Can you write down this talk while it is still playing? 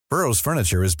Burrow's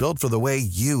furniture is built for the way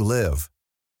you live.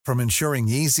 From ensuring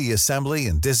easy assembly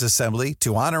and disassembly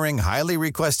to honoring highly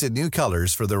requested new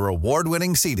colors for their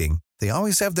award-winning seating, they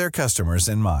always have their customers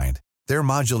in mind. Their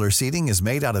modular seating is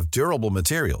made out of durable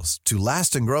materials to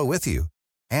last and grow with you.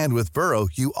 And with Burrow,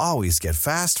 you always get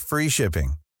fast, free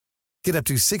shipping. Get up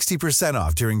to 60%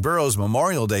 off during Burrow's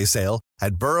Memorial Day sale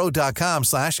at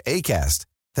burrow.com/ACAST.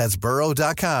 That's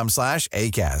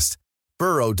burrow.com/ACAST.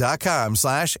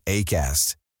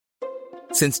 burrow.com/ACAST.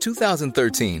 Since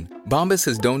 2013, Bombas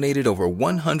has donated over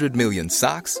 100 million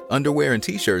socks, underwear, and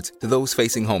T-shirts to those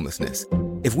facing homelessness.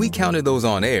 If we counted those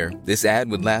on air, this ad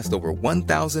would last over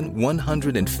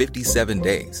 1,157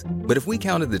 days. But if we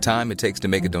counted the time it takes to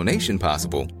make a donation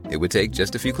possible, it would take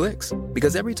just a few clicks.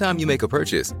 Because every time you make a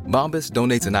purchase, Bombas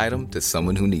donates an item to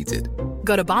someone who needs it.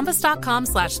 Go to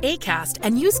bombas.com/ACAST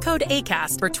and use code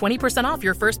ACAST for 20% off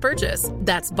your first purchase.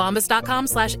 That's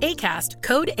bombas.com/ACAST,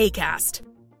 code ACAST.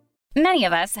 Many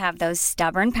of us have those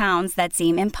stubborn pounds that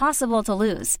seem impossible to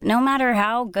lose, no matter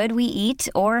how good we eat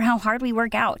or how hard we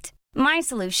work out. My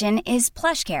solution is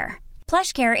PlushCare.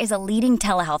 PlushCare is a leading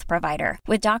telehealth provider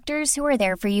with doctors who are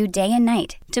there for you day and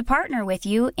night to partner with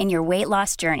you in your weight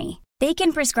loss journey. They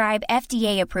can prescribe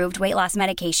FDA-approved weight loss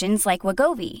medications like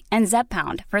Wegovy and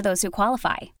Zepbound for those who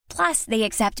qualify. Plus, they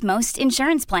accept most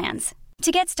insurance plans.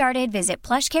 To get started, visit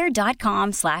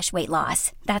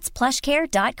plushcare.com/weightloss. That's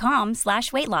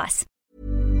plushcare.com/weightloss.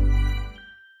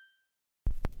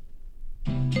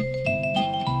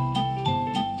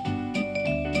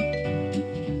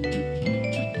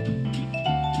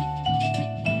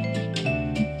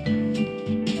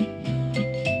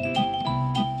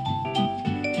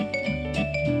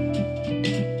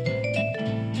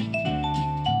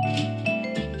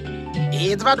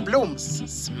 Edvard Bloms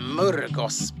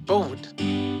smörgåsbord.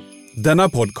 Denna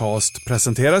podcast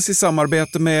presenteras i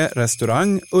samarbete med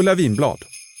restaurang Ulla Vinblad.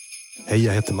 Hej,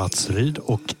 jag heter Mats Ryd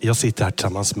och jag sitter här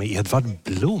tillsammans med Edvard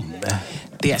Blom.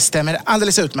 Det stämmer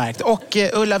alldeles utmärkt. Och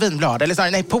Ulla Vinblad, eller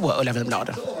snarare, nej, på Ulla Vinblad.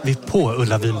 Vi är på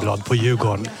Ulla Vinblad på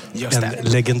Djurgården. Just det. En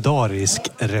legendarisk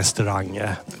restaurang.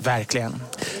 Verkligen.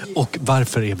 Och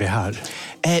varför är vi här?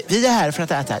 Vi är här för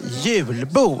att äta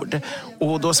julbord.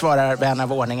 Och då svarar vän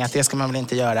av ordning att det ska man väl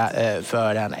inte göra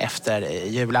förrän efter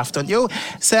julafton. Jo,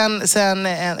 sen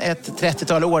ett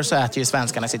 30-tal år så äter ju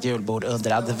svenskarna sitt julbord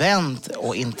under advent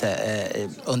och inte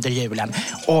under julen.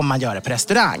 Om man gör det på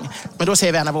restaurang. Men då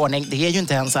säger vän av ordning, det är ju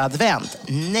inte ens advent.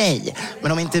 Nej,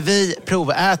 men om inte vi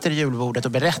proväter julbordet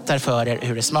och berättar för er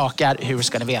hur det smakar, hur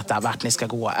ska ni veta vart ni ska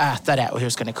gå och äta det och hur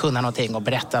ska ni kunna någonting och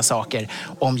berätta saker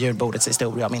om julbordets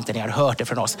historia om inte ni har hört det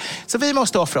från oss. Så vi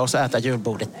måste offra oss och äta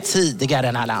julbordet tidigare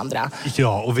än alla andra.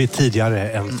 Ja, och vi är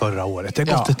tidigare än förra året. Det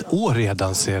har gått ett år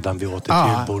redan sedan vi åt ett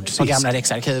julbord sist. På gamla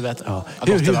Riksarkivet. Ja.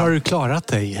 Hur har du klarat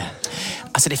dig?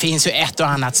 Alltså det finns ju ett och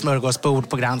annat smörgåsbord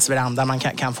på Grands veranda man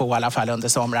kan få i alla fall under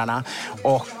somrarna.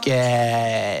 Och,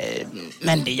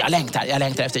 men jag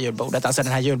längtar efter julbordet. Alltså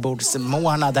den här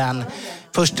julbordsmånaden.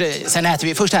 Först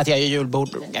äter jag ju julbord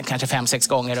kanske 5-6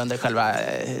 gånger under själva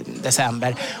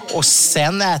december. Och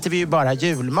sen äter vi ju bara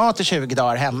julmat i 20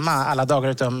 dagar hemma. Alla dagar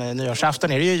utom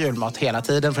nyårsafton är det ju julmat hela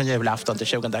tiden från julafton till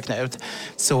 20 Knut.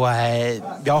 Så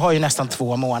jag har ju nästan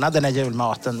 2 månader när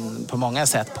julmaten på många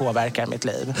sätt påverkar mitt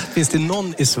liv. Finns det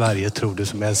någon i Sverige, tror du,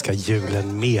 som älskar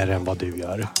julen mer än vad du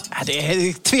gör? Ja, det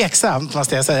är tveksamt,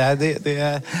 måste jag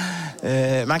säga.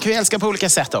 Man kan ju älska på olika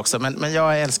sätt också, men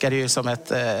jag älskar det ju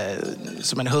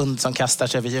som en hund som kastar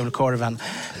sig över julkorven.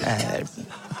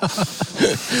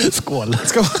 Skål.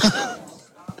 Skål.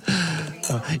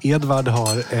 Ja, Edvard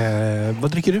har...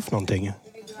 vad dricker du för någonting?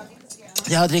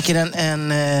 Jag dricker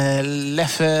en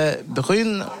Leffe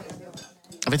Brun.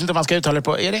 Jag vet inte om man ska uttala det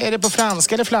på... Är det på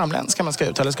franska eller flamländska man ska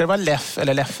uttala det? Ska det vara Leff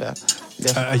eller Leffe?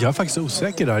 Jag är faktiskt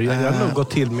osäker där. Jag har nog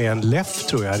gått till med en Leff,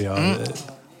 tror jag.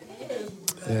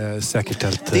 Säkert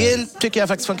helt... Det tycker jag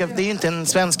faktiskt funkar. Det är ju inte en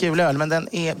svensk julöl, men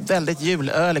den är väldigt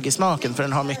julölig i smaken. För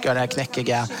den har mycket av det här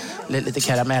knäckiga, lite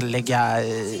karamelliga...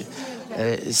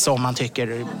 som man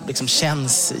tycker liksom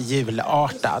känns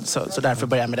julartad. Så därför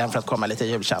börjar jag med den för att komma lite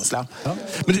julkänsla. Ja.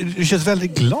 Men du känns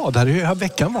väldigt glad här. Hur har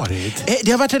veckan varit?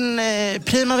 Det har varit en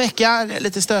prima vecka.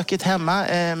 Lite stökigt hemma.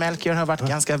 Melchior har varit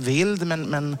ganska vild.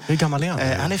 Men hur gammal är han?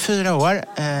 Han är 4 år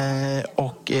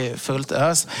och fullt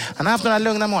ös. Han har haft några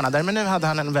lugna månader, men nu hade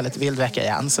han en väldigt vild vecka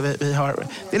igen. Så vi har,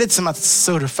 det är lite som att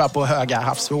surfa på höga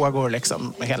havsvågor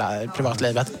liksom, med hela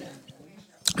privatlivet.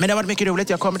 Men det har varit mycket roligt.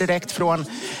 Jag kommer direkt från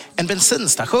en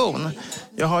bensinstation.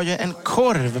 Jag har ju en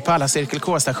korv på alla Cirkel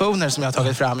K-stationer som jag har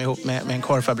tagit fram ihop med en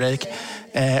korvfabrik.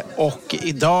 Och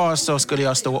idag så skulle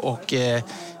jag stå och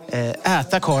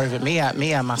äta korv med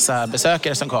en massa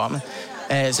besökare som kom.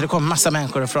 Så det kom massa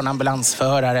människor från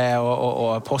ambulansförare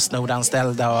och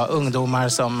Postnordanställda och ungdomar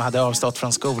som hade avstått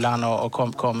från skolan och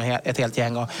kom ett helt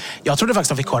gäng. Och jag trodde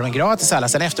faktiskt att de fick korven gratis alla.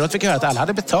 Sen efteråt fick jag höra att alla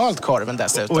hade betalt korven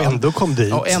dessutom. Och ändå kom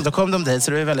dit. Och ändå kom de dit,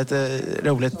 så det var väldigt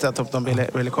roligt att de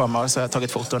ville komma, och så har jag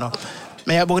tagit foton.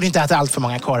 Men jag borde inte äta allt för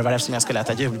många korvar eftersom jag skulle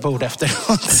äta julbord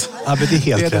efteråt. Ja, men det är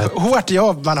helt rätt. Det är ett hårt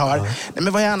jobb man har. Nej,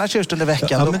 men vad är annars just under veckan?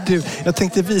 Ja, men du, jag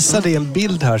tänkte visa dig en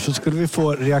bild här så skulle vi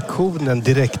få reaktionen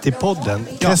direkt i podden.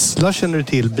 Ja. Tesla känner du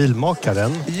till,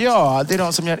 bilmakaren? Ja, det är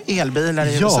de som gör elbilar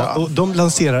i USA. Ja, och de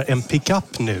lanserar en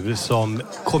pickup nu som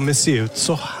kommer se ut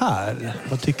så här.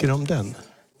 Vad tycker du om den?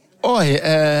 Oj,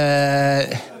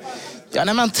 ja,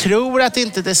 när man tror att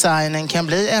inte designen kan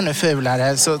bli ännu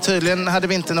fulare, så tydligen hade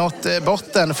vi inte nått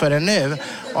botten förrän nu.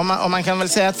 Om man kan väl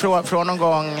säga att från någon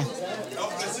gång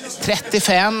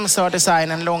 35 så har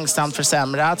designen långsamt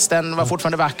försämrats. Den var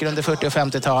fortfarande vacker under 40- och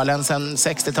 50-talen. Sen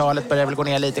 60-talet började väl gå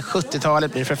ner lite.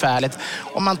 70-talet blir förfärligt.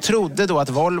 Och man trodde då att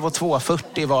Volvo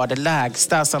 240 var det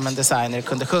lägsta som en designer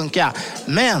kunde sjunka.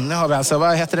 Men nu har vi alltså,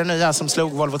 vad heter det nya som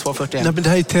slog Volvo 240? Nej, men det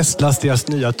här är Teslas, deras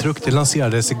nya truck. Det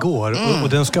lanserades igår och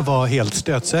den ska vara helt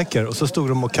stötsäker. Och så stod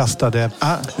de och kastade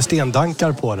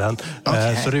stendankar på den.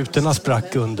 Okay. Så rutorna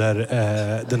sprack under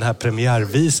den här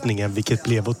premiärvisningen, vilket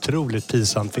blev otroligt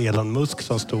pinsamt för Elon Musk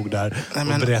som stod där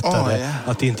och berättade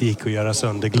att det inte gick att göra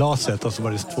sönder glaset, och så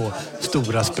var det 2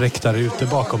 stora spräckta rutor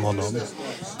bakom honom.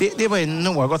 Det var ju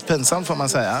något pinsamt får man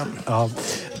säga. Ja,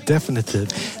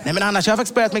 definitivt. Nej, men annars jag har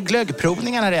faktiskt börjat med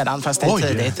glöggprovningarna redan, fast det är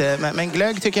tidigt. Men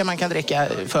glögg tycker jag man kan dricka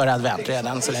före advent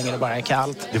redan, så länge det bara är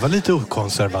kallt. Det var lite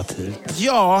okonservativt.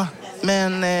 Ja,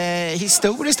 men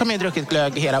historiskt har man ju druckit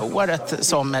glögg hela året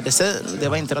som medicin. Det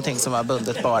var inte någonting som var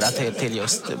bundet bara till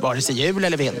just vare sig jul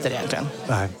eller vinter egentligen.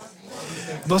 Nej.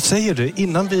 Vad säger du?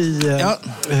 Innan vi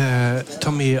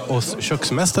tar med oss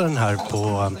köksmästaren här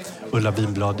på Ulla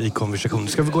Vinblad i konversation,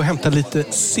 ska vi gå och hämta lite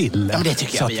sill? Ja, men det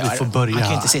tycker jag vi gör. Vi får börja. Man kan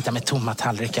ju inte sitta med tomma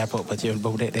tallrikar på ett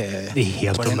julbord. Det är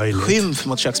helt omöjligt. En skymf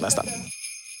mot köksmästaren.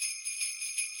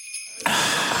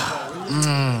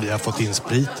 Vi har fått in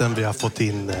spriten, vi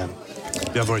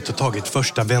har varit och tagit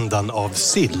första vändan av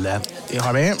sill. Det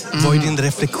har vi. Vad är din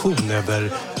reflektion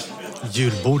över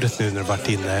julbordet nu när du varit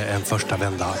inne en första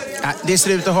vända? Ja, det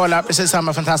ser ut att hålla precis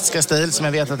samma fantastiska stil som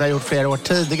jag vet att jag har gjort flera år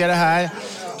tidigare här.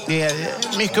 Det är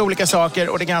mycket olika saker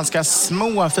och det är ganska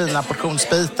små fina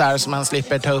portionsbitar som man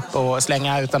slipper ta upp och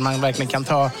slänga, utan man verkligen kan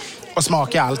ta och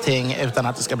smaka allting utan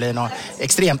att det ska bli något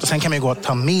extremt. Och sen kan man ju gå och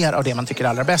ta mer av det man tycker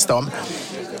allra bäst om.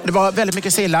 Det var väldigt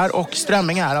mycket sillar och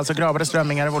strömmingar, alltså gravade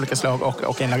strömmingar av olika slag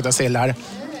och inlagda sillar.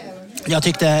 Jag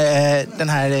tyckte den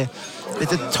här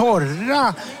lite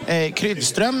torra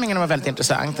kryddströmmingen var väldigt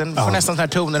intressant. Den får nästan så här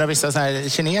toner av vissa så här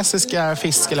kinesiska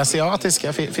fisk eller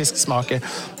asiatiska fisksmaker.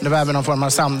 Det var även någon form av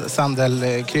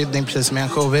sandelkryddning, precis som i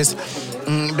ansjovis.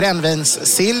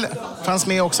 Brännvinssill fanns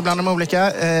med också bland de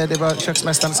olika. Det var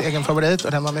köksmästarens egen favorit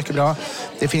och den var mycket bra.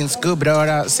 Det finns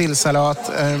gubbröra,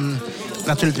 sillsalat,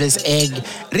 naturligtvis ägg,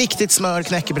 riktigt smör,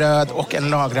 knäckebröd och en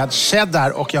lagrad cheddar.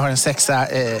 Och jag har en 6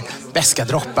 beska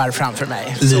droppar framför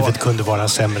mig. Livet kunde vara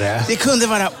sämre. Det kunde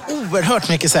vara oerhört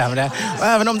mycket sämre. Och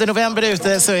även om det är november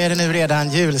ute så är det nu redan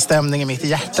julstämning i mitt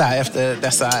hjärta efter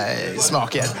dessa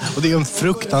smaker. Och det är en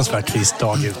fruktansvärt trist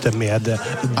dag ute med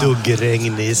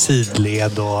duggregn i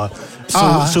sidled och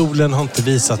solen har inte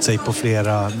visat sig på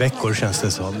flera veckor, känns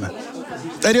det som.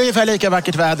 Det är ungefär lika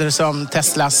vackert väder som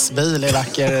Teslas bil i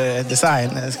vacker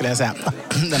design, skulle jag säga.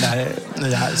 Den där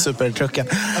nya supertrucken.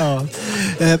 Ja.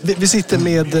 Vi sitter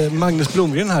med Magnus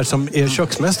Blomgren här som är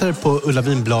köksmästare på Ulla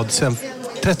Vinblad sedan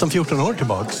 13-14 år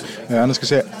tillbaks. Ja, nu ska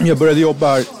se. Jag började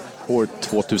jobba år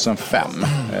 2005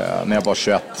 när jag var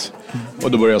 21.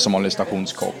 Och då började jag som vanlig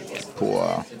stationskock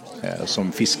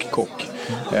som fiskkock.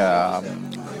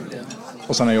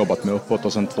 Och sen har jag jobbat med uppåt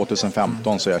och sen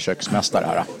 2015 så är jag köksmästare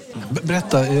här.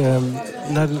 Berätta,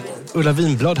 när Ulla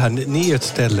Vinblad här, ni är ett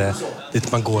ställe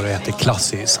dit man går och äter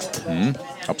klassiskt.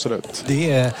 Absolut.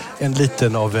 Det är en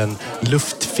liten av en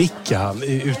luftficka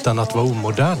utan att vara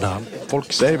omoderna.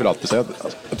 Folk säger väl alltid så.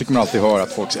 Jag tycker man alltid hör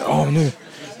att folk säger nu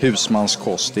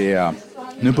husmanskost, det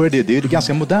är ju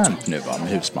ganska modernt nu med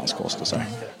husmanskost och så här.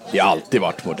 Det har alltid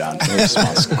varit modernt med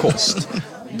husmanskost.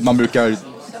 Man brukar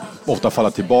ofta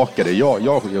falla tillbaka det. Jag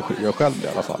själv i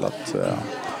alla fall att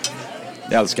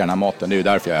jag älskar den här maten. Det är ju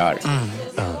därför jag är här.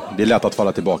 Det är lätt att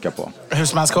falla tillbaka på.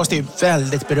 Husmanskost är ju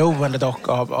väldigt beroende dock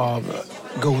av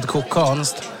god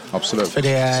kokkonst. Absolut. För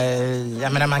det,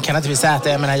 jag menar, man kan naturligtvis säga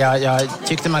att jag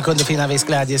tyckte man kunde finna viss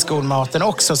glädje i skolmaten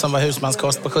också, som var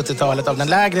husmanskost på 70-talet av den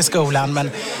lägre skolan.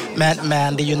 Men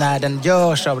det är ju när den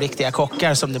görs av riktiga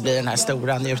kockar som det blir den här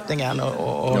stora njutningen.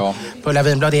 Och på Ulla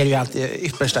Vinblad är det ju alltid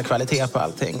yppersta kvalitet på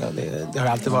allting. Och det har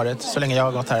alltid varit, så länge jag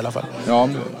har gått här i alla fall. Ja,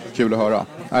 kul att höra.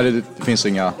 Nej, det finns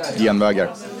inga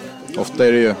genvägar. Ofta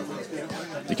är det ju,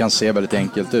 det kan se väldigt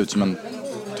enkelt ut, som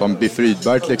ta en biff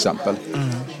Rydberg till exempel.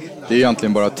 Det är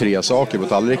egentligen bara 3 saker på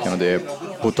tallriken. Det är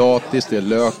potatis, det är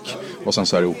lök och sen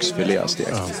så är det oxfilé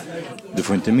stekt. Du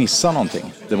får inte missa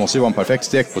någonting. Det måste ju vara en perfekt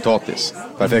stekt potatis.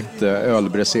 Perfekt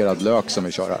ölbräserad lök som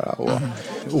vi kör här. Och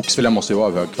oxfilé måste ju vara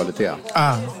av hög kvalitet.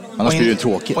 Annars blir det ju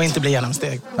tråkigt. Och inte bli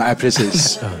genomsteg. Nej,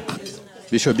 precis.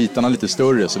 Vi kör bitarna lite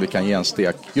större så vi kan ge en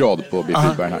stekgrad på biff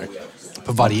Rydberg här.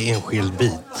 På varje enskild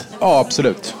bit? Ja,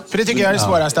 absolut. För det tycker jag är det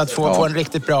svåraste, att få en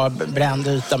riktigt bra bränd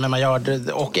yta med majard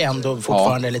och ändå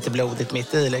fortfarande lite blodigt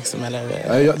mitt i. Liksom, eller...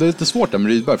 Det är lite svårt där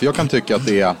med Rydberg, för jag kan tycka att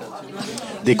det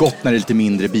är gott när det är lite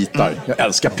mindre bitar. Jag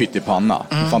älskar pyttipanna.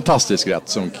 Fantastisk rätt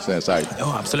som så här.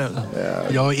 Ja, absolut.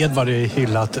 Jag och Edvard har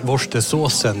hyllat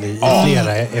worstesåsen i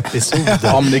flera episoder.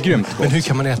 Ja, men det är grymt gott. Men hur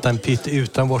kan man äta en pytt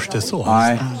utan worstesås?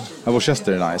 Nej,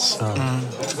 worcester är nice.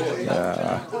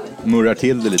 Murrar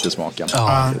till det lite smaken. Det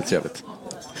är trevligt.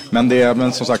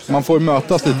 Men som sagt, man får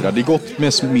mötas lite där. Det är gott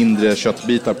med mindre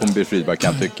köttbitar på en biff Rydberg,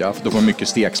 kan jag tycka. För då får man mycket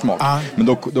steksmak. Men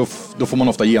då får man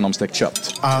ofta genomstekt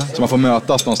kött. Så man får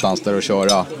mötas någonstans där och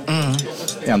köra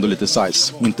ändå lite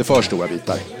size. Inte för stora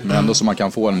bitar. Men ändå så man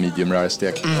kan få en medium rare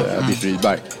stekt biff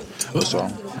Rydberg.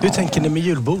 Hur tänker ni med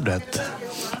julbordet?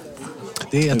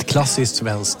 Det är ett klassiskt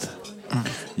svenskt.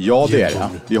 Ja, det är det.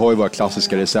 Vi har ju våra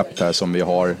klassiska recept här som vi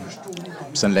har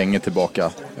sedan länge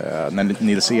tillbaka. När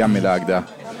Nils Emil ägde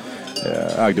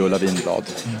Ulla Vinblad.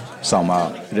 Samma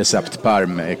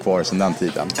receptpärm är kvar sedan den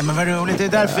tiden. Men vad roligt, det är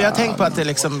därför jag har tänkt på att det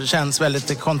liksom känns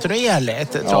väldigt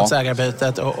kontinuerligt trots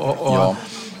ägarbytet.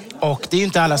 Och det är ju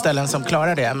inte alla ställen som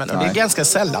klarar det. Men det är ganska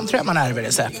sällan, tror jag, man ärver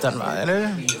recepten, va?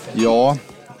 Eller? Ja,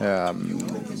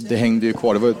 det hängde ju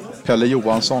kvar. Det var Pelle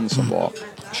Johansson som var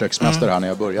köksmästare här när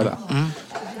jag började.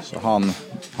 Så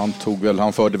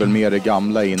han förde väl mer det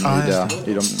gamla in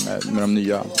med de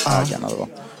nya ägarna då.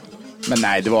 Men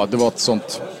nej, det var ett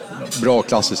sånt bra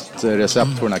klassiskt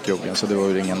recept på den här krogen, så det var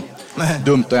ju ingen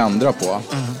dumt att ändra på.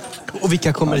 Och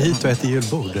vilka kommer hit och äter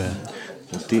julbord?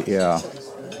 Det är...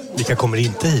 Vilka kommer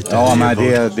inte hit? Ja, nej,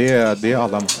 det är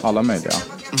alla möjliga.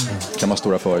 Det kan vara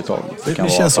stora företag.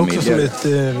 Det känns också som ett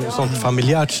sånt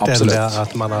familjärt ställe. Absolut.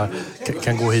 Att man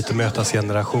kan gå hit och mötas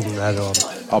generationer.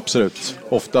 Absolut.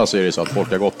 Ofta så är det så att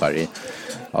folk har gått här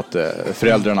att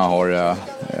föräldrarna har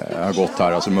gått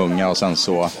här, alltså unga, och sen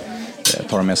så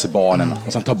tar de med sig barnen.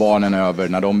 Och sen tar barnen över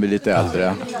när de blir lite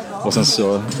äldre. Och sen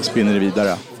så spinner det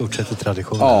vidare. Fortsätter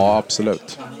traditionen. Ja,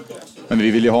 absolut. Men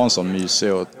vi vill ju ha en sån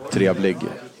mysig och trevlig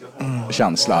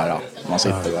känsla här. Man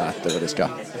sitter och äter och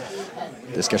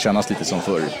det ska kännas lite som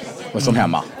förr. Och som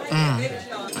hemma.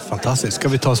 Fantastiskt. Ska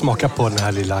vi ta och smaka på den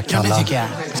här lilla kalla? Ja, det tycker jag.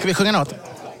 Ska vi sjunga något?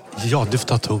 Ja, du får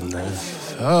ta tonen.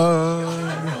 För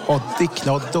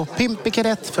Hoddiknodd och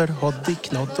Pimpikarätt, för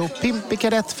Hoddiknodd och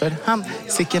Pimpikarätt, för han,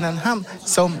 sicken en han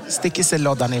som sticker sig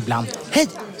loddan ibland. Hej!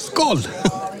 Skål!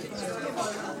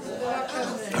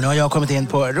 Och nu har jag kommit in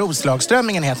på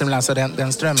Roslagsströmmingen, heter det, alltså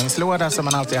den strömmingslåda som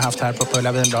man alltid har haft här på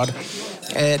Ulla Vinblad.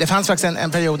 Det fanns faktiskt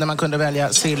en period när man kunde välja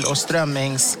sill och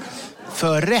strömmings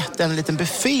förrätt, en liten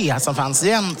buffé som fanns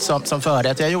jämt som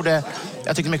förrätt.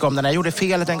 Jag tyckte mycket om den. Jag gjorde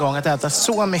felet en gång att äta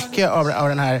så mycket av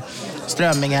den här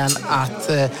strömmingen att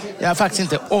jag faktiskt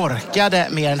inte orkade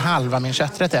mer än halva min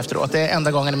kötträtt efteråt. Det är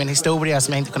enda gången i min historia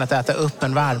som jag inte kunnat äta upp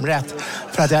en varmrätt.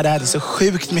 För att jag hade ätit så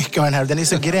sjukt mycket av den här. Den är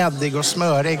så gräddig och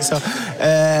smörig. Så,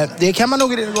 det kan man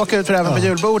nog råka ut för även på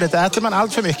julbordet. Äter man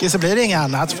allt för mycket så blir det inget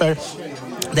annat. För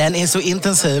den är så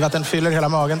intensiv att den fyller hela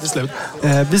magen till slut.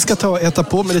 Vi ska äta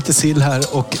på med lite sill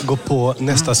här och gå på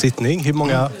nästa sittning. Hur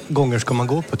många gånger ska man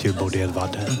gå på ett julbord,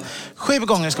 Edvard? 7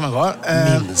 gånger ska man gå.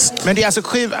 Minst. Men det är alltså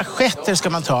 7 assietter ska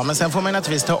man ta. Men sen får man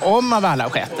naturligtvis ta om av alla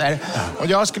assietter. Och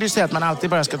jag skulle säga att man alltid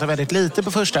bara ska ta väldigt lite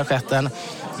på första assietten.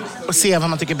 Och se vad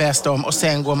man tycker bäst om. Och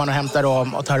sen går man och hämtar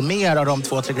om och tar mer av de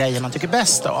 2-3 grejer man tycker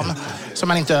bäst om. Så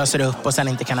man inte öser upp och sen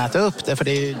inte kan äta upp det. För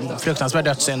det är ju fruktansvärt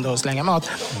dödssynd att slänga mat.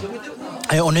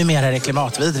 Och numera är det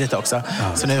klimatvidrigt också.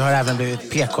 Ja. Så nu har det även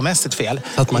blivit PK-mässigt fel.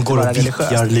 Så att man går och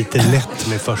vittjar lite lätt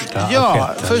med första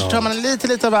assietten. Först tar man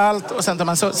lite av allt och sen tar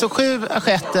man så 7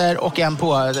 assietter och en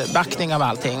påbackning av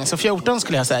allting. Så 14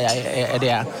 skulle jag säga är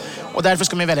det. Och därför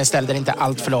ska man välja ställen där det inte är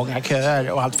allt för långa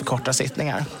köer och allt för korta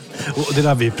sittningar. Och det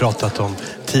där vi pratat om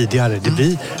tidigare, det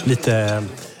blir lite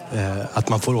att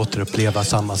man får återuppleva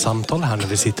samma samtal här när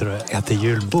vi sitter och äter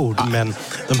julbord. Men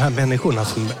de här människorna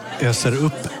som öser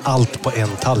upp allt på en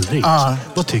tallrik,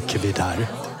 vad tycker vi där?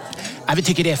 Ja, vi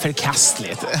tycker det är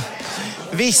förkastligt.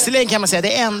 Visserligen kan man säga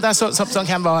det enda som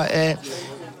kan vara...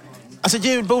 Alltså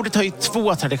julbordet har ju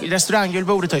två traditioner.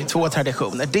 Restaurangjulbordet har ju två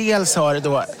traditioner. Dels har det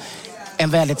då en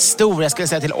väldigt stor, jag skulle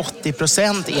säga till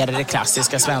 80% är det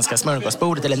klassiska svenska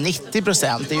smörgåsbordet, eller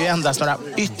 90%. Det är ju endast några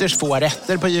ytterst få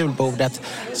rätter på julbordet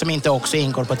som inte också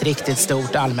ingår på ett riktigt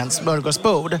stort allmänt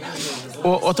smörgåsbord.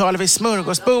 Och talar vi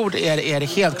smörgåsbord är det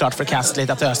helt klart förkastligt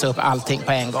att ösa upp allting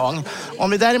på en gång.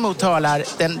 Om vi däremot talar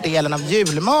den delen av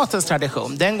julmatens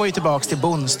tradition, den går ju tillbaka till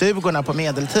bondstugorna på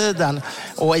medeltiden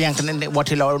och egentligen år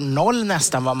till år 0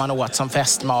 nästan vad man åt som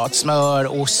festmat.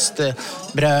 Smör, ost,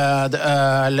 bröd,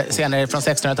 öl, senare från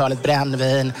 1600-talet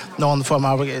brännvin, någon form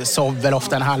av sovel,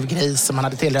 ofta en halv gris som man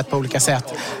hade tillrätt på olika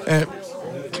sätt.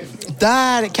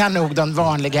 Där kan nog den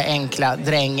vanliga enkla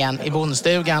drängen i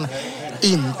bondstugan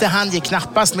han gick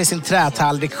knappast med sin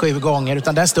trätallrik 7 gånger,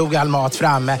 utan där stod all mat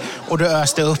framme och du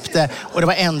öste upp det. Och det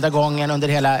var enda gången under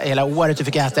hela året du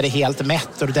fick äta det helt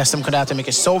mätt och du dessutom kunde äta hur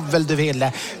mycket sovel du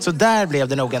ville. Så där blev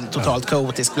det nog en totalt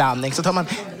kaotisk blandning. Så tar man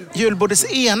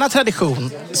julbordets ena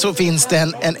tradition så finns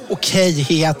det en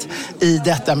okejhet i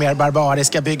detta mer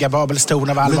barbariska bygga Babelstorn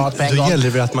av all mat på en gång. Då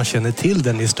gäller det att man känner till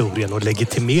den historien och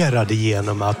legitimerar det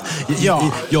genom att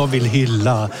jag vill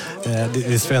hylla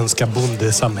det svenska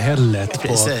bondesamhället.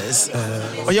 Precis.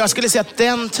 Och jag skulle säga att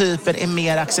den typen är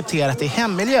mer accepterat i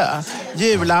hemmiljö.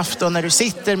 Julafton när du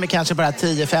sitter med kanske bara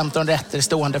 10-15 rätter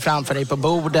stående framför dig på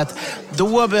bordet,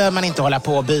 då behöver man inte hålla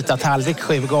på och byta tallrik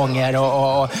 7 gånger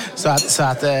och så att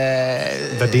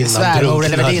svärmor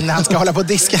eller värdinnan ska hålla på och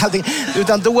diska allting.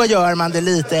 Utan då gör man det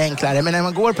lite enklare. Men när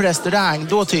man går på restaurang,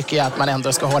 då tycker jag att man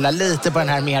ändå ska hålla lite på den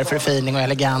här mer förfining och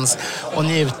elegans och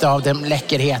njuta av de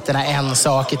läckerheterna en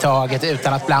sak i taget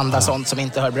utan att blanda sånt som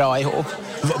inte hör bra ihop.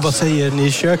 Vad säger ni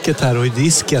i köket här och i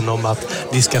disken om att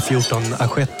diska 14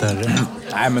 assietter?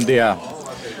 Nej, men det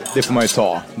får man ju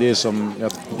ta. Det är som,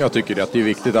 jag tycker att det är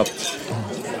viktigt att,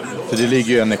 för det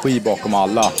ligger ju energi bakom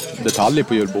alla detaljer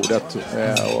på julbordet.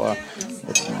 Och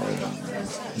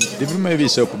det vill man ju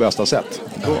visa upp på bästa sätt.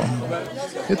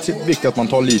 Det är viktigt att man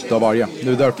tar lite av varje. Det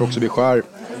är därför också vi skär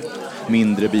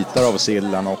mindre bitar av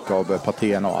sillen och av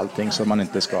patén och allting, så man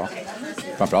inte ska...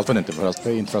 Framförallt inte för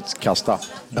att kasta.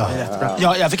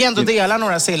 Ja, jag fick ändå dela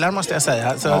några sillar måste jag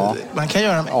säga. Så man kan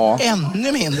göra dem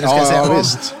ännu mindre ska jag säga.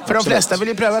 Visst. För de flesta vill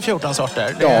ju pröva 14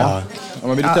 sorter.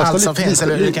 Man vill testa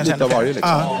lite av varje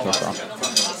liksom.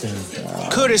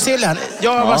 Currysillen.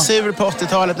 Jag var sur på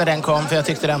 80-talet när den kom för jag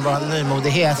tyckte den var en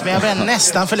nymodighet. Men jag började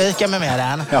nästan förlika mig med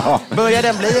den. Börjar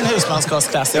den bli en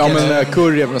husmanskostklassiker? Ja, men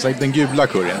curry, den gula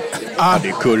curryn. Det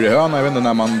är curryhöna. Jag vet inte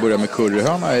när man börjar med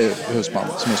curryhöna i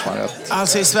som husmanrätt.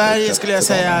 Alltså i Sverige skulle jag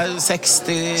säga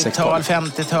 60-tal,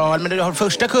 50-tal. Men du har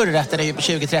första curryrätten är ju på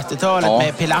 20-30-talet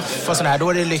med pilaf och sådär. Då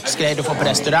är det lyxgrej du får på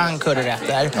restaurang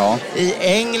curryrätter. I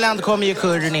England kommer ju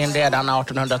curryn in redan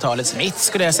 1800-talets mitt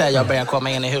skulle jag säga. Jag börjar komma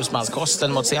in i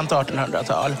husmanskosten mot sent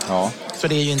 1800-tal. Så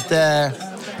det är ju inte...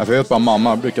 Jag vet att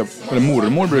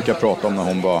mormor brukar prata om när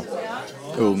hon var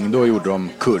ung. Då gjorde de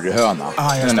curryhöna.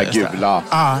 Den där gula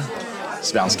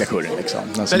svenska curryn liksom.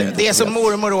 Det som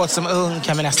mormor åt som ung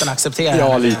kan vi nästan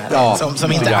acceptera.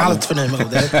 Som inte är allt för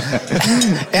nymodigt.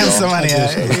 Än som man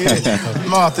är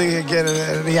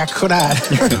matreaktionär.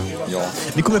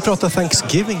 Vi kommer att prata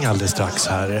Thanksgiving alldeles strax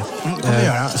här.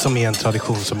 Som är en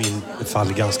tradition som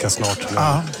infaller ganska snart.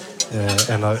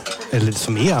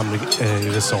 Som är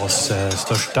USAs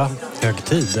största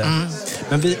högtid.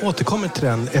 Men vi återkommer till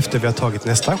den efter vi har tagit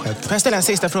nästa skett. Får jag ställa en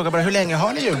sista fråga bara? Hur länge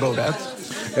har ni julbordet?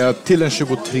 Till den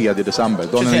 23 december.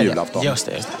 Då är det julafton. Just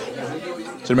det.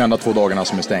 Så de enda 2 dagarna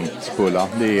som är stängt fulla,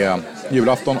 det är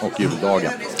julafton och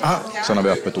juldagen. Sen har vi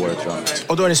öppet året runt.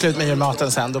 Och då är det slut med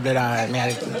julmaten sen? Då blir det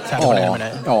mer traditionell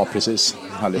meny? Ja, precis.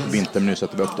 Härligt vintermeny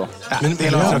sätter vi upp då. Men det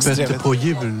är öppet på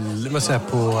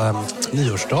på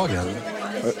nyårsdagen?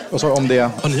 Om det...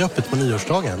 Har ni öppet på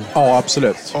nyårsdagen? Ja,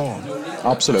 absolut.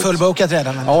 Absolut. Fullbokat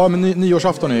redan? Men... Ja, men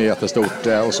nyårsafton är jättestort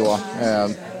och så.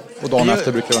 Och dagen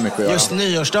efter brukar det vara mycket att göra. Just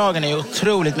nyårsdagen är ju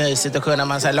otroligt mysigt att kunna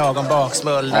man säga lagom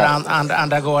baksmull när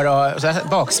andra går och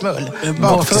baksmull.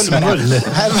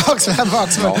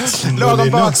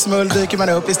 Lagom baksmull dyker man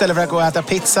upp istället för att gå och äta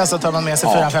pizza, så tar man med sig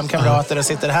 4-5 kamrater och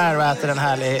sitter här och äter en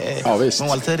härlig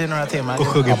måltid i några timmar. Och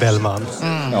sjunger Bellman.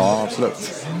 Ja,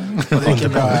 absolut. Och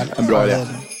dricker en bra idé.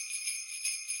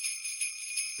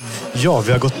 Ja,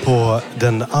 vi har gått på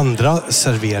den andra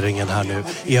serveringen här nu.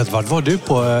 Edvard, vad har du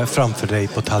på framför dig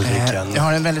på tallriken? Jag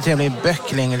har en väldigt trevlig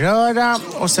böcklingröra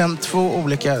och sen 2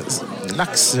 olika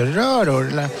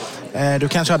laxröror. Du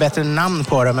kanske har bättre namn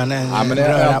på dem än en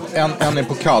är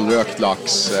på kallrökt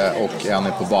lax och en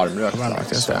är på varmrökt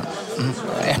lax.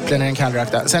 Äpplen är en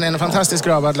kallrökta. Sen är en fantastisk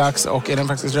gravad lax och är en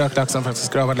faktiskt rökt lax och en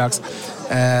faktiskt gravad lax.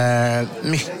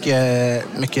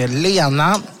 Mycket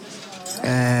lena.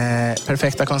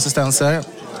 Perfekta konsistenser.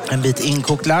 En bit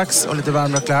inkokt lax och lite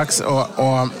varmrökt lax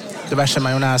och diverse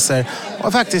majonnäser.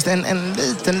 Och faktiskt en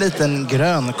liten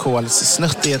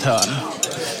grönkålssnutt i ett hörn.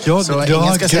 Ja, så du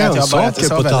har grönsaker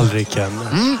på väl. tallriken.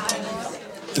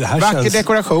 Det här vacker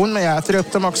dekoration, men jag äter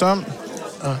upp dem också.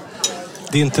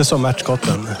 Det är inte som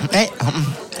ärtskotten. Nej.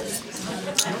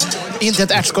 Inte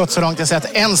ett ärtskott så långt jag sett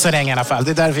än så länge i alla fall.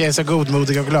 Det är därför jag är så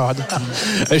godmodig och glad.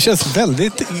 Jag känns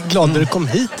väldigt glad när du kom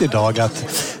hit idag. Att,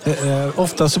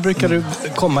 ofta så brukar du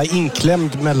komma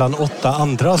inklämd mellan 8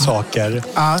 andra saker.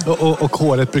 Och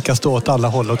håret brukar stå åt alla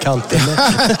håll och kanter.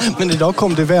 Men idag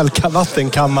kom du väl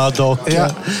vattenkammad. Och,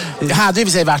 jag hade ju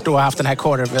för sig varit då och haft den här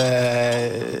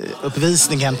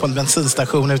korvuppvisningen på en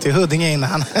bensinstation ute i Huddinge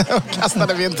innan. Och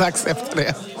kastade vi en tax efter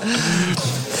det.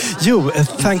 Jo,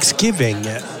 Thanksgiving.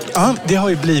 Ja, det har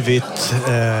ju blivit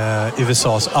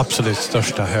USAs absolut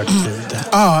största högtid.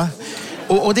 Ja,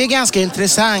 och det är ganska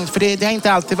intressant för det har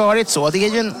inte alltid varit så. Det är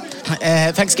ju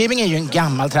Thanksgiving är ju en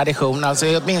gammal tradition. Alltså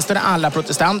i åtminstone alla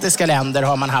protestantiska länder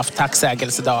har man haft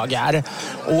tacksägelsedagar.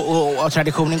 Och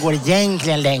traditionen går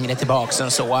egentligen längre tillbaka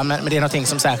än så. Men det är någonting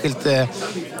som särskilt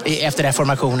efter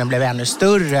reformationen blev ännu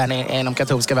större än inom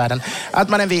katolska världen. Att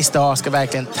man en viss dag ska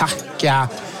verkligen tacka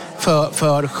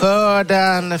för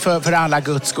skörden, för alla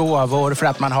Guds gåvor, för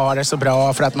att man har det så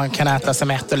bra, för att man kan äta sig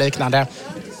mätt och liknande.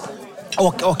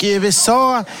 Och i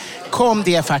USA kom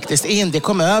det faktiskt in. Det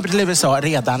kom över till USA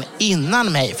redan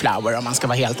innan Mayflower, om man ska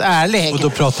vara helt ärlig. Och då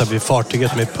pratar vi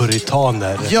fartyget med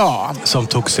puritaner som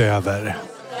tog sig över.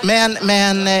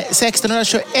 Men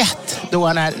 1621,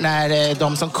 då när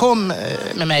de som kom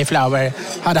med Mayflower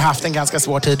hade haft en ganska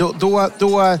svår tid,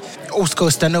 då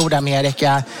ostkusten,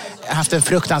 Nordamerika, haft en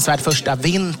fruktansvärd första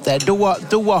vinter.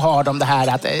 Då har de det här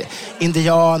att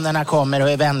indianerna kommer och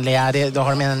är vänliga. Då har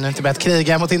de ännu inte börjat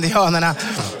kriga mot indianerna,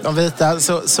 de vita.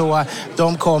 Så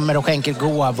de kommer och skänker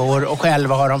gåvor och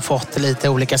själva har de fått lite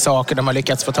olika saker. De har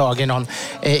lyckats få tag i någon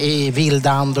i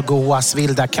vildand och gås,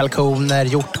 vilda kalkoner,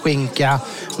 hjortskinka,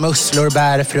 musslor,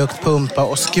 bärfrukt, pumpa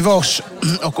och squash.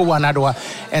 Och ordnar då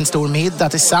en stor middag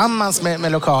tillsammans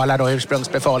med lokala då,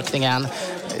 ursprungsbefolkningen.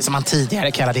 Som man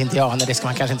tidigare kallade indianer, det ska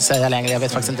man kanske inte säga längre. Jag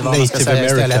vet faktiskt inte vad man ska säga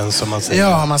istället. Native Americans, som man säger.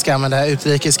 Ja, man ska använda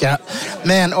utrikiska.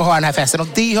 Men att ha den här festen. Och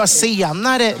det har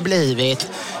senare blivit,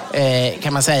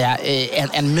 kan man säga,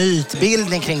 en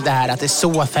mytbildning kring det här. Att det är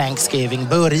så Thanksgiving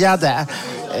började.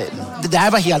 Det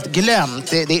där var helt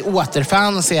glömt. Det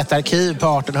återfanns i ett arkiv på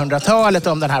 1800-talet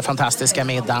om den här fantastiska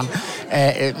middagen.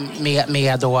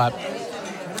 Med då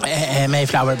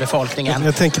Mayflower-befolkningen.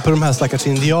 Jag tänker på de här stackars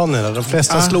indianerna. De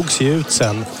flesta slogs ju ut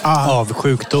sen av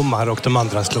sjukdomar och de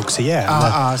andra slogs ihjäl.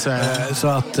 Så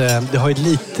att det har ju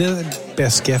lite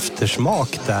besk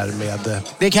eftersmak där med...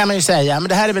 Det kan man ju säga, men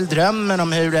det här är väl drömmen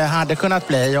om hur det hade kunnat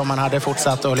bli om man hade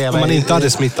fortsatt att leva. Om man inte hade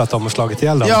smittat dem och slagit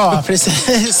ihjäl dem. Ja,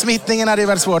 precis. Smittningen hade ju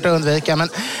varit svårt att undvika,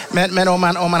 men om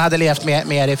man hade levt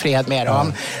mer i fred med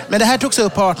dem. Men det här togs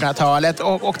upp på 1800-talet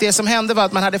och det som hände var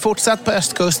att man hade fortsatt på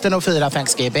östkusten och fira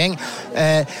Thanksgiving.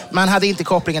 Man hade inte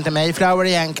kopplingen till Mayflower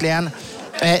egentligen.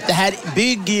 Det här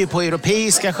bygger ju på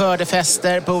europeiska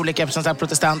skördefester på olika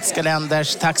protestantiska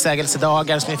länders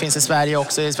tacksägelsedagar som finns i Sverige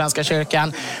också, i Svenska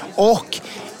kyrkan. Och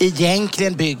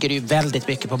egentligen bygger det ju väldigt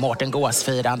mycket på Mårten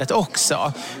Gås-firandet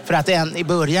också. För att i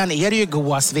början är det ju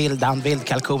gås, vildand,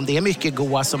 vildkalkon. Det är mycket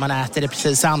gås och man äter det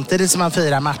precis samtidigt som man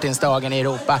firar Martinsdagen i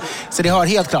Europa. Så det har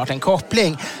helt klart en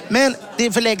koppling. Men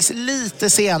det förläggs lite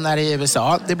senare i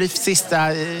USA. Det blir sista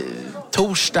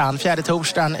fjärde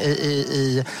torsdagen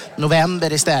i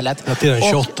november istället. Ja, det är den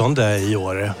 28 i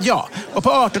år. Ja, och på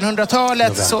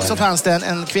 1800-talet så fanns det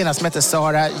en kvinna som hette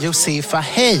Sarah Josepha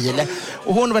Hale.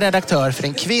 Och hon var redaktör för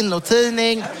en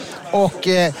kvinnotidning. Och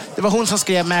det var hon som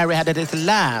skrev Mary Had a Little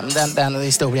Lamb. Den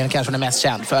historien kanske hon är mest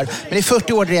känd för. Men i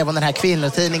 40 år drev hon den här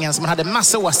kvinnotidningen som hon hade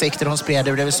massa åsikter hon spred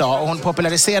ur USA. Och hon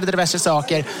populariserade diverse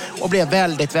saker och blev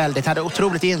väldigt, hade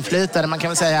otroligt inflytande. Man kan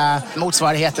väl säga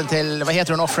motsvarigheten till, vad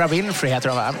heter hon? Oprah Winfrey heter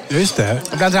hon, va? Just det.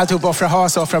 Bland annat ihop Oprah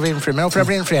Haas och Oprah Winfrey. Men Oprah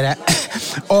Winfrey är det.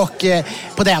 Och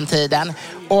på den tiden.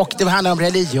 Och det handlade om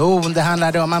religion, det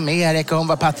handlade om Amerika, hon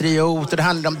var patriot och det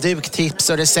handlade om duktips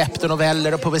och recept och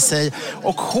noveller och poesi.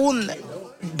 Och hon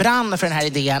brann för den här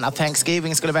idén att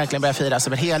Thanksgiving skulle verkligen börja firas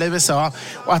över hela USA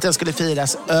och att den skulle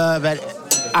firas över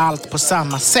allt på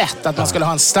samma sätt. Att man skulle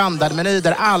ha en standardmeny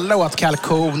där alla åt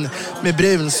kalkon med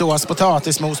brunsås,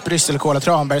 potatismos, brysselkål och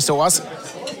tranbärssås.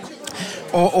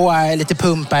 Och lite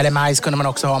pumpa eller majs kunde man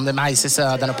också ha, om det är majs i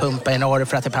södern och pumpa i norr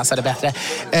för att det passade bättre.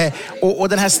 Och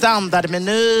den här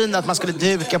standardmenyn, att man skulle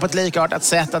duka på ett likartat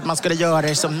sätt, att man skulle göra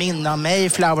det som minne av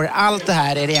Mayflower. Allt det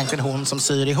här är det egentligen hon som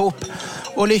syr ihop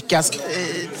och lyckas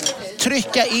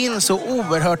trycka in så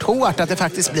oerhört hårt att det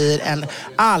faktiskt blir en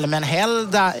allmän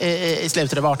helgdag i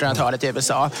slutet av 1800-talet i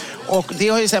USA. Och det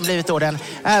har ju sen blivit då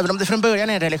även om det från början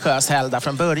är en religiös helgdag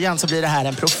från början, så blir det här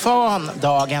en profan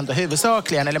dag ändå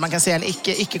huvudsakligen, eller man kan säga en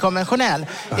icke-konventionell,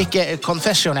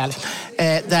 icke-konfessionell,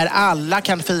 där alla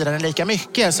kan fira den lika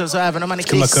mycket. Så även om man är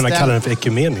kristen... Skulle man kunna kalla den för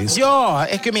ekumenisk? Ja,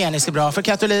 ekumenisk är bra för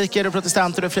katoliker och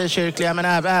protestanter och frikyrkliga, men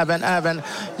även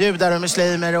judar och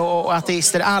muslimer och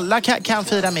ateister. Alla kan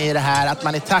fira med i det här, att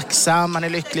man är tacksam, man är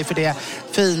lycklig för det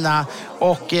fina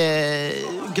och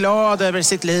glad över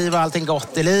sitt liv och allting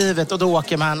gott i livet. Och då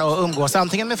åker man och umgås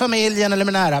antingen med familjen eller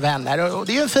med nära vänner. Och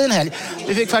det är ju en fin helg.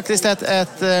 Vi fick faktiskt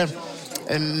ett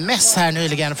mess här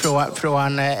nyligen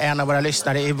från en av våra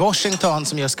lyssnare i Washington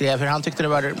som just skrev hur han tyckte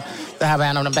det här var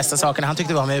en av de bästa sakerna han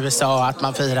tyckte var med USA, att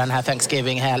man firar den här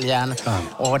Thanksgiving-helgen.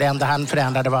 Och det enda han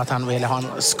förändrade var att han ville ha en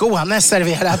Skåne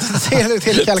serverad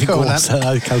till kalkonen.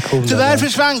 Tyvärr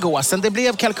försvann gåsen. Det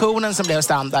blev kalkonen som blev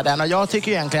standarden, och jag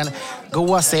tycker ju egentligen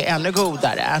gås är ännu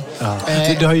godare. Ja.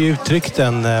 Du har ju uttryckt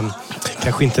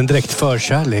kanske inte en direkt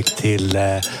förkärlek till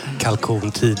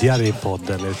kalkon tidigare i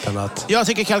podden, utan att... Jag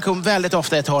tycker kalkon väldigt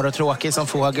ofta är torr och tråkig som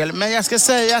fågel, men jag ska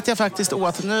säga att jag faktiskt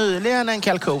åt nyligen en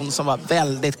kalkon som var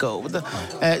väldigt god.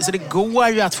 Så det går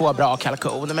ju att få bra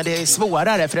kalkon, men det är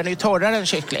svårare för den är ju torrare än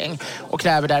kyckling och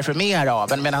kräver därför mer av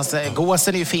den, medan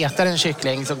gåsen är ju fetare än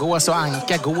kyckling, så gås och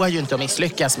anka går ju inte att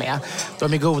misslyckas med.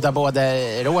 De är goda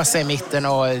både rosa i mitten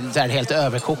och där helt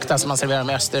överkokta som man serverar dem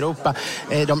i Östeuropa.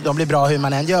 De blir bra hur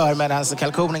man än gör, medan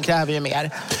kalkonen kräver ju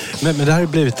mer. Men det här har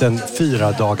blivit en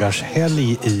 4 dagars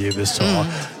helg i USA,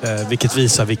 vilket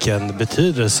visar vilken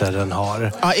betydelse den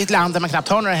har. Ja, i ett land där man knappt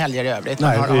har några helger i övrigt.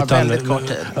 Man har väldigt kort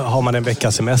tid. Har man en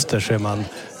veckas semester så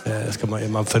är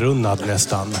man förunnad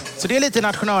nästan. Så det är lite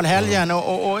nationalhelgen,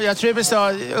 och jag tror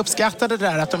USA uppskattade det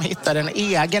där att de hittade en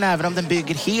egen, även om den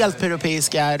bygger helt på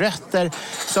europeiska rötter,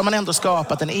 så har man ändå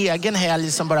skapat en egen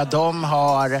helg som bara de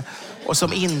har och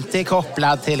som inte är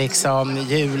kopplad till liksom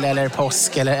jul eller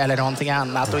påsk eller någonting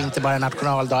annat, och inte bara en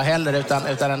nationaldag heller,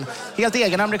 utan en helt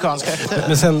egen amerikansk högtid.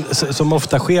 Men sen, som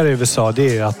ofta sker i USA, det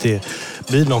är ju att det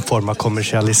blir någon form av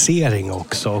kommersialisering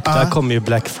också, och där kommer ju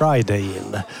Black Friday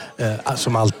in,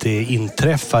 som alltid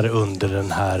inträffar under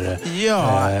den här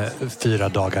 4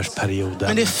 dagars perioden.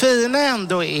 Men det fina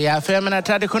ändå är, för jag menar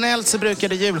traditionellt så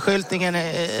brukade julskyltningen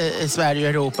i Sverige och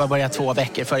Europa börja 2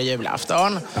 veckor före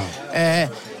julafton.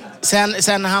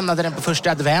 Sen hamnade den på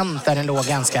första advent där den låg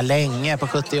ganska länge på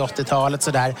 70- och 80-talet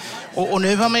sådär. Och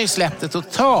nu har man ju släppt det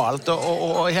totalt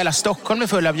och hela Stockholm är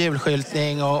full av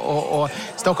julskyltning och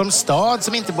Stockholms stad,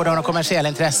 som inte borde ha någon kommersiella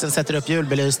intressen, sätter upp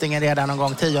julbelysningen redan någon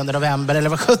gång 10 november eller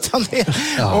vad 17 det är.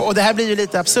 Ja. Och det här blir ju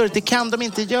lite absurt. Det kan de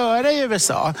inte göra i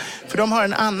USA, för de har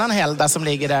en annan helgdag som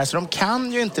ligger där, så de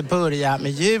kan ju inte börja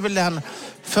med julen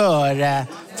för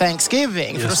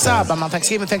Thanksgiving. För då sabbar man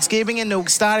Thanksgiving. Thanksgiving är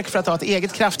nog stark för att ha ett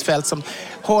eget kraftfält som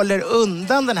håller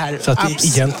undan den här... Så att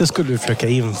egentligen skulle du försöka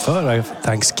införa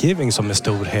Thanksgiving som en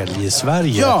stor helg i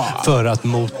Sverige för att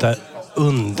mota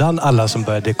undan alla som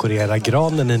börjar dekorera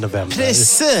granen i november.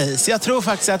 Precis, jag tror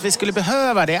faktiskt att vi skulle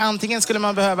behöva det. Antingen skulle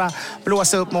man behöva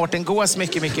blåsa upp Mårten Gås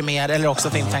mycket, mycket mer, eller också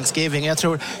få in Thanksgiving. Jag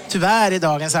tror tyvärr i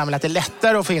dagens samhälle att det är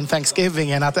lättare att få in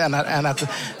Thanksgiving än att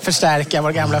förstärka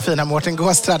vår gamla fina Mårten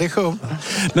Gås-tradition.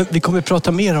 Men vi kommer att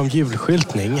prata mer om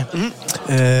julskyltning.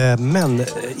 Men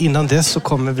innan dess så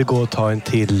kommer vi gå och ta en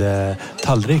till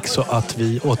tallrik, så att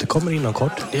vi återkommer inom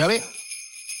kort. Det gör vi.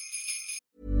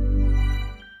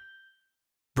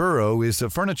 Burrow is a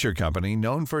furniture company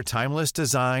known for timeless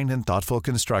design and thoughtful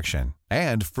construction,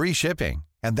 and free shipping,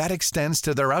 and that extends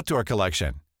to their outdoor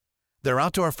collection. Their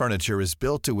outdoor furniture is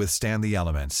built to withstand the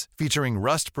elements, featuring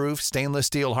rust-proof stainless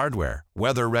steel hardware,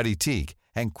 weather-ready teak,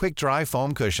 and quick-dry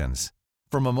foam cushions.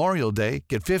 For Memorial Day,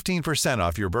 get 15%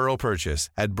 off your Burrow purchase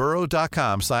at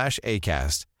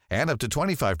burrow.com/acast, and up to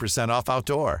 25% off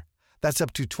outdoor. That's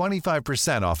up to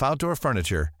 25% off outdoor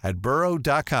furniture at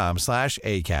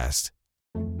burrow.com/acast.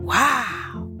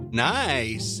 Wow.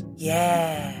 Nice.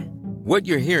 Yeah. What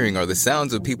you're hearing are the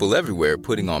sounds of people everywhere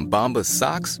putting on Bombas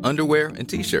socks, underwear, and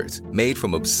T-shirts made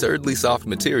from absurdly soft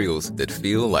materials that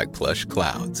feel like plush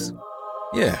clouds.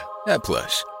 Yeah, that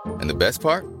plush. And the best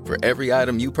part? For every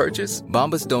item you purchase,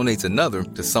 Bombas donates another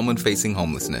to someone facing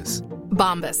homelessness.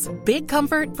 Bombas. Big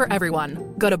comfort for everyone.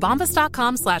 Go to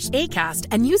bombas.com/ACAST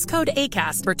and use code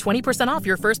ACAST for 20% off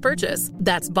your first purchase.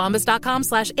 That's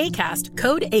bombas.com/ACAST.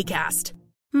 Code ACAST.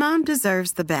 Mom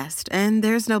deserves the best, and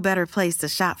there's no better place to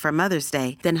shop for Mother's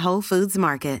Day than Whole Foods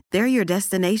Market. They're your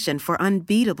destination for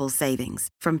unbeatable savings,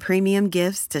 from premium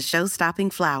gifts to show-stopping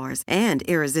flowers and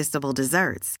irresistible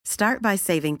desserts. Start by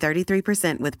saving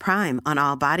 33% with Prime on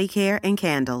all body care and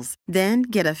candles. Then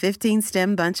get a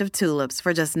 15-stem bunch of tulips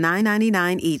for just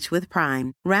 $9.99 each with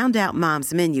Prime. Round out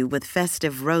Mom's menu with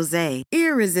festive rosé,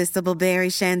 irresistible berry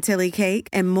chantilly cake,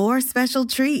 and more special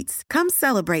treats. Come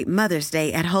celebrate Mother's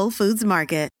Day at Whole Foods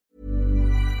Market.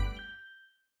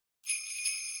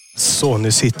 Så,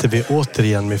 nu sitter vi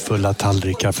återigen med fulla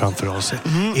tallrikar framför oss.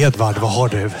 Edvard, vad har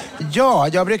du? Ja,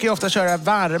 jag brukar ju ofta köra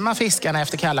varma fiskarna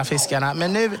efter kalla fiskarna.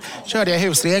 Men nu körde jag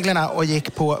husreglerna och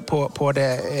gick på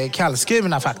det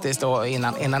kallskurna faktiskt då,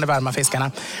 innan de varma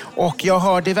fiskarna. Och jag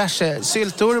har diverse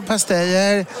syltor,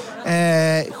 pastejer,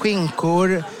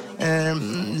 skinkor,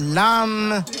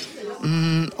 lamm...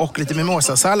 och lite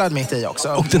mimosasallad mitt i också.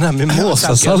 Och den här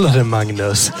mimosasalladen,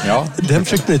 Magnus, den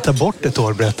försökte ni ta bort ett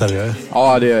år, berättar du?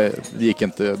 Ja, det gick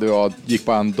inte. Det gick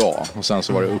bara en dag och sen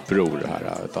så var det uppror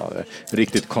här.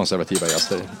 Riktigt konservativa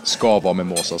gäster ska vara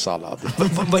mimosasallad.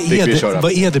 Vad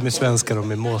är det med svenskar och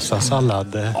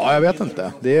mimosasallad? Ja, jag vet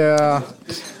inte. Det är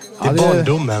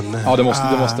barndomen. Ja, det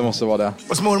måste vara det.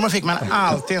 Och mormor fick man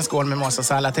alltid en skål med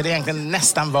mimosasallad till egentligen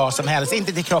nästan vad som helst.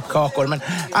 Inte till kroppkakor, men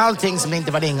allting som det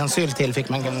inte var lingonsylt till fick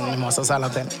man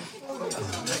mimosasallad till.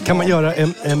 Kan man göra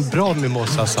en bra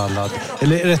mimosasallad?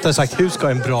 Eller rättare sagt, hur ska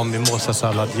en bra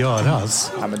mimosasallad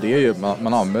göras? Ja, men det är ju,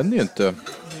 man använder ju inte...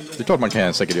 Det är klart man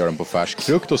kan säkert göra den på färsk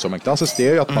frukt och så, men klassiskt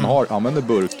är ju att man använder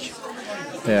burk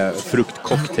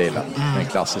fruktcocktailen, den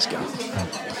klassiska.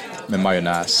 Med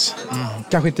majonnäs.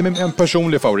 Kanske inte med en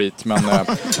personlig favorit, men jag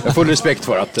har full respekt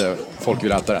för att folk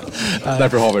vill äta den.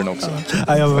 Därför har vi den också.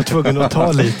 Jag var tvungen att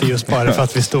ta lite just bara för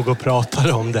att vi stod och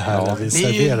pratade om det här när vi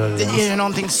serverade den. Det är ju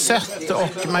någonting sött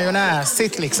och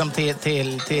majonnäsigt liksom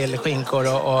till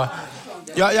skinkor och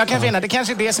jag kan finna, det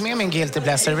kanske är det som är min guilty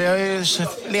pleasure. Vi har ju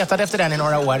letat efter den i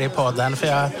några år i podden, för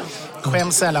jag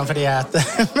skäms sällan för det jag äter.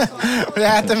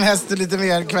 Jag äter mest lite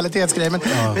mer kvalitetsgrejer. Men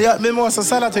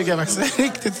mimosasallad tycker jag faktiskt är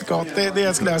riktigt gott.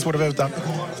 Det skulle jag svårt att vara utan.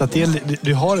 Så att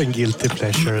du har en guilty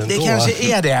pleasure ändå. Det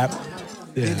kanske är det.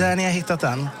 Det är där ni har hittat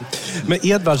den. Men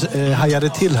Edvard hajade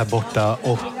till här borta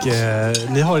och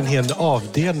ni har en hel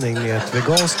avdelning med ett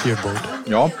veganskt julbord.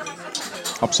 Ja,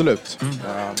 absolut.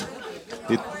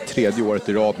 Det är 3:e året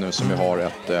i rad nu som vi har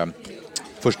ett...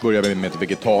 Först började vi med ett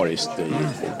vegetariskt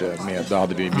julbord. Där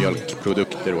hade vi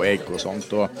mjölkprodukter och ägg och sånt.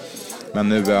 Men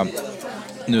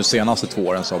nu senaste 2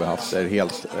 åren så har vi haft det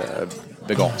helt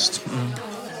veganskt.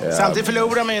 Samtidigt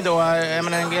förlorar man ju då,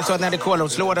 jag sa att när det är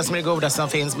kålrotslåda som är det godaste som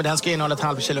finns, men den ska innehålla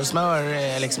 1/2 kilo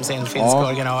smör, liksom sin finska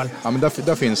original. Ja, men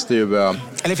där finns det ju...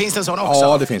 Eller finns det en sån också?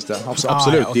 Ja, det finns det.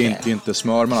 Absolut. Okay. Det är inte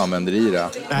smör man använder i det.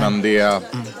 Nej. Men det är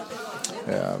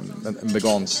en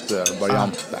veganskt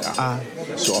variant där.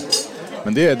 Så.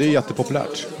 Men det är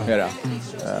jättepopulärt. Är det.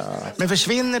 Men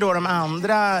försvinner då de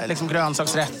andra liksom,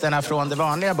 grönsaksrätterna från det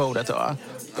vanliga bordet då?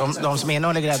 De som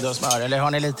innehåller grädde och smör, eller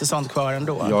har ni lite sånt kvar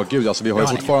ändå? Ja, gud, alltså vi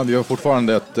har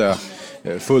fortfarande ett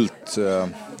fullt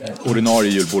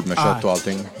ordinarie julbord med kött och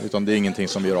allting. Utan det är ingenting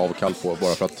som vi gör avkall på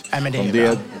bara för att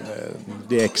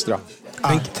det är extra.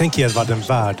 Tänk er vad en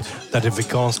värld där det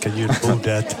veganska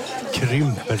julbordet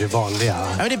krymper det vanliga.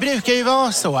 Ja, men det brukar ju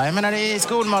vara så. Jag menar, i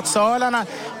skolmatsalarna,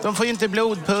 de får ju inte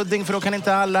blodpudding för då kan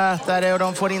inte alla äta det. Och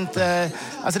de får inte...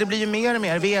 Alltså det blir ju mer och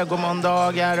mer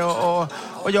vegomåndagar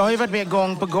och jag har ju varit med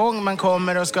gång på gång. Man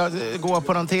kommer och ska gå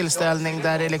på någon tillställning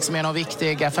där det liksom är något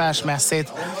viktigt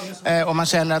affärsmässigt. Och man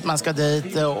känner att man ska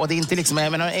dit. Och det är inte liksom...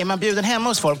 Jag menar, är man bjuden hemma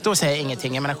hos folk, då säger jag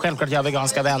ingenting. Jag menar, självklart jag har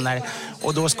veganska vänner.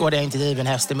 Och då skådar jag inte given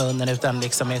häst i munnen utan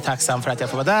liksom är tacksam för att jag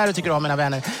får vara där och tycker om mina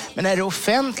vänner. Men är det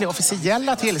offentliga,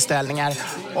 officiella tillställningar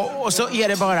och så är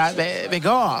det bara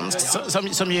veganskt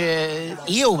som ju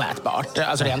är oätbart.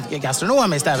 Alltså rent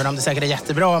gastronomiskt, även om det säkert är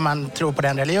jättebra om man tror på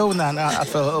den religionen att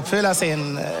få uppfylla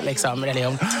sin liksom,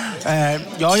 religion.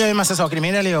 Jag gör ju en massa saker i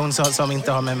min religion som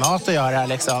inte har med mat att göra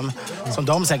liksom, som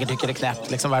de säkert tycker är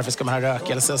knäppt. Liksom, varför ska man ha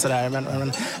rökelse och sådär.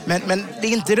 Men det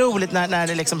är inte roligt när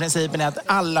det liksom principen är att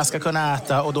alla ska kunna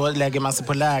äta och då lägger man sig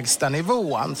på lägsta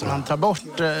nivån så man tar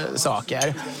bort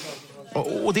saker.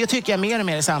 Och det tycker jag mer och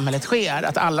mer i samhället sker.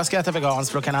 Att alla ska äta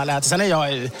veganskt för att kunna alla äta. Sen är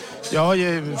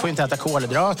jag får inte äta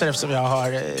kolhydrater eftersom jag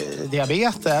har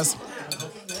diabetes.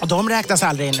 Och de räknas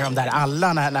aldrig in i de där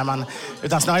alla när man...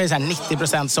 Utan snarare så här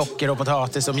 90% socker och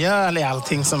potatis och mjöl i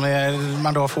allting som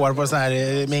man då får på såna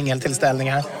här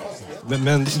mingeltillställningar.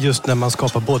 Men just när man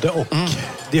skapar både och.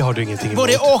 Det har du ingenting emot?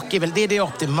 Både och är väl det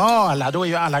optimala. Då är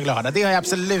ju alla glada. Det har jag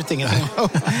absolut ingenting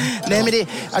emot. Nej, men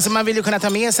alltså man vill ju kunna ta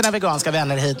med sina veganska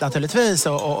vänner hit naturligtvis.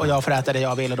 Och jag får äta det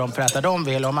jag vill och de får äta de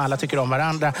vill. Om alla tycker om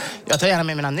varandra. Jag tar gärna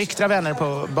med mina nyktra vänner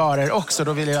på barer också.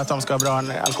 Då vill jag att de ska ha bra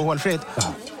alkoholfritt. Ja.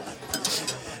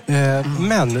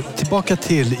 Men tillbaka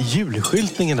till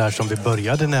julskyltningen där som vi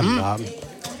började nämna.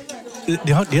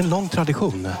 Det är en lång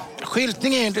tradition.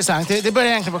 Skyltning är ju intressant. Det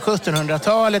började egentligen på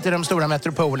 1700-talet i de stora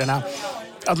metropolerna.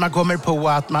 Att man kommer på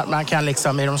att man kan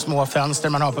liksom i de små fönster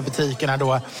man har på butikerna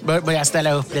då börja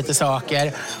ställa upp lite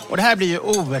saker. Och det här blir ju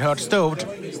oerhört stort.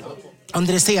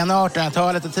 Under det sena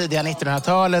 1800-talet och tidiga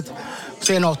 1900-talet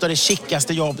så är något av det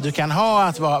chickaste jobb du kan ha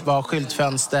att vara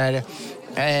skyltfönster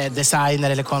designer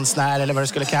eller konstnär eller vad du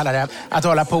skulle kalla det. Att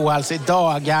hålla på alltså i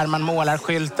dagar, man målar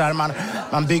skyltar,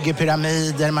 man bygger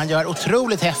pyramider, man gör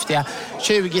otroligt häftiga.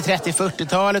 20, 30,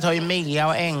 40-talet har ju Mea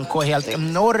och NK helt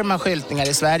enorma skyltningar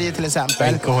i Sverige till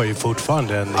exempel. NK har ju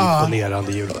fortfarande en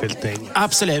imponerande julskyltning.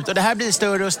 Absolut, och det här blir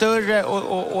större och större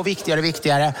och viktigare och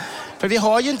viktigare. För vi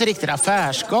har ju inte riktigt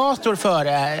affärsgator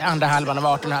före andra halvan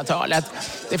av 1800-talet.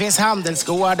 Det finns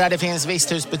handelsgårdar, det finns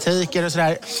visthusbutiker och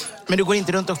sådär. Men du går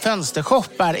inte runt och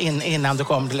fönstershoppar innan du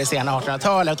kommer till det sena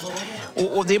 1800-talet.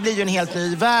 Och det blir ju en helt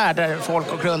ny värld där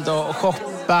folk åker runt och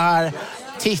shoppar,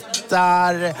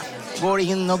 tittar, går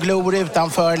in och glor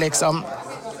utanför liksom.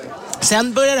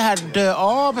 Sen börjar det här dö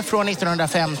av från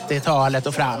 1950-talet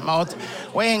och framåt.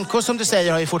 Och NK som du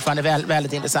säger har ju fortfarande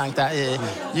väldigt intressanta i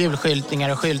julskyltningar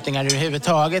och skyltningar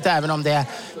överhuvudtaget. Även om det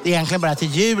egentligen bara till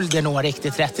jul det når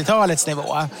riktigt 30-talets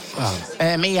nivå.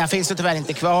 Mea finns ju tyvärr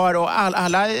inte kvar. Och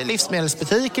alla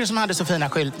livsmedelsbutiker som hade så fina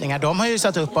skyltningar, de har ju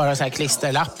satt upp bara så här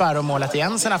klisterlappar och målat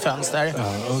igen sina fönster. Ja,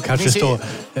 och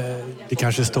det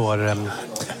kanske står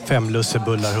 5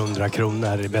 lussebullar 100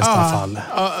 kronor i bästa fall.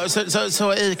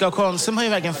 Så ICA och Konsum har ju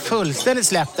verkligen fullständigt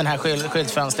släppt den här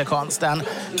skyltfönsterkonsten.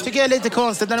 Tycker jag är lite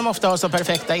konstigt när de ofta har så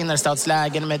perfekta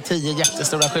innerstadslägen med 10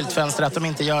 jättestora skyltfönster att de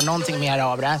inte gör någonting mer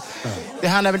av det. Det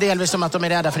handlar väl delvis om att de är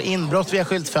rädda för inbrott via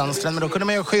skyltfönstren, men då kunde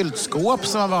man ju ha skyltskåp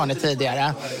som var vanligt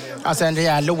tidigare. Alltså en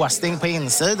rejäl låsning på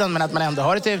insidan, men att man ändå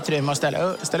har ett utrymme att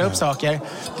ställa upp saker.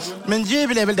 Men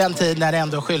jul är väl den tid när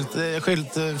ändå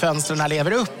skyltfönstren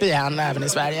lever upp igen även i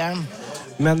Sverige.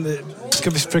 Men ska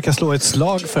vi försöka slå ett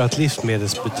slag för att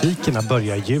livsmedelsbutikerna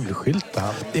börjar julskylta?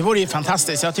 Det vore ju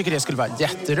fantastiskt. Jag tycker det skulle vara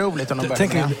jätteroligt om de börjar.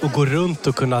 Tänk att gå runt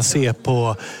och kunna se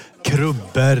på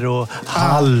krubbor och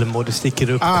halm och det sticker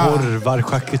upp korvar,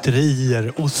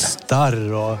 charkuterier,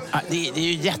 ostar. Och... Det är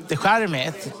ju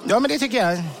jättecharmigt. Ja, men det tycker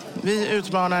jag. Vi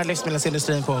utmanar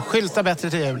livsmedelsindustrin på skylta bättre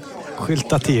till jul.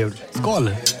 Skylta till jul.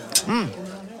 Skål!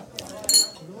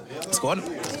 Skål.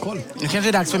 Skål. Nu kanske det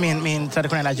är dags för min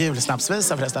traditionella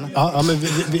julsnapsvisa förresten. Ja, men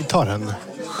vi tar den.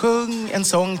 Sjung en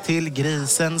sång till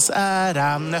grisens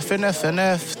ära. Nöffe, nöffe,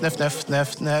 nöff, nöff, nöff,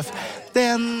 nöff, nöff.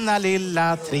 Denna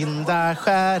lilla trinda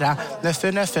skära.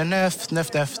 Nöffe, nöffe, nöff,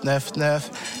 nöff, nöff, nöff, nöff.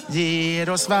 Ger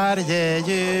oss varje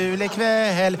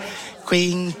julekväll.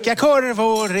 Skinka, korv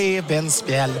och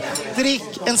revbensspjäll. Drick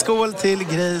en skål till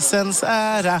grisens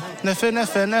ära. Nöffe,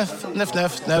 nöffe, nöff, nöff,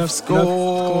 nöff, nöff.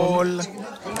 Skål!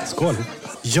 Skål!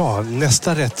 Ja,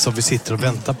 nästa rätt som vi sitter och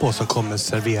väntar på som kommer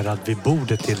serverad vid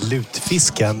bordet är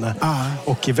lutfisken.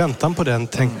 Och i väntan på den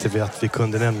tänkte vi att vi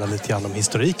kunde nämna lite grann om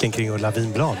historiken kring Ulla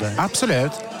Vinblad.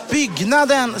 Absolut.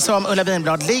 Byggnaden som Ulla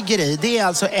Vinblad ligger i, det är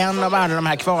alltså en av alla de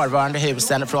här kvarvarande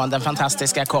husen från den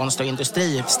fantastiska konst- och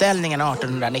industriutställningen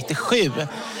 1897.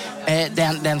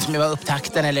 Den som var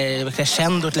upptakten eller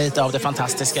crescendot lite av det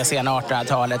fantastiska sena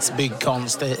 1800-talets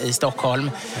byggkonst i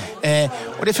Stockholm.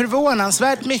 Och det är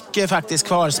förvånansvärt mycket faktiskt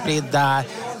kvarspridda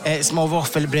små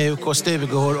våffelbruk och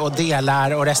stugor och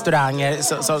delar och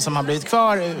restauranger som har blivit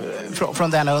kvar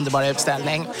från denna underbara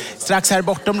utställning. Strax här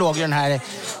bortom låg ju den här,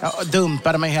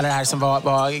 dumpade man ju hela det här som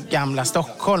var gamla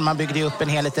Stockholm. Man byggde upp en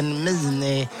hel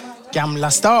liten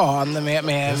Gamla stan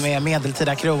med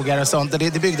medeltida krogar och sånt.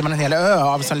 Det byggde man en hel ö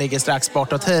av som ligger strax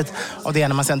bortåt hit. Och det är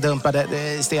när man sedan dumpade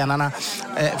stenarna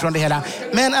från det hela.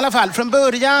 Men i alla fall, från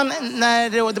början när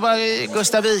det var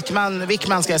Gustav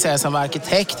Wickman ska jag säga som var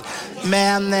arkitekt.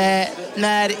 Men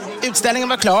när utställningen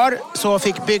var klar så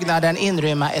fick byggnaden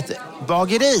inrymma ett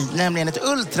bageri. Nämligen ett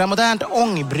ultramodernt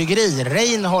ångbryggeri,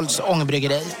 Reinholds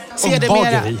ångbryggeri.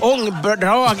 Sedermera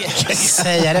ångdrag,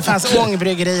 säger det fanns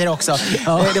ångbryggerier också.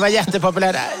 Det var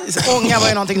jättepopulärt. Ånga var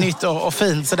ju någonting nytt och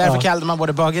fint, så därför kallade man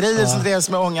både bagerier som drevs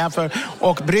med ånga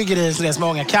och bryggerier som drevs med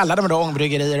ånga kallade man då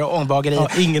ångbryggerier och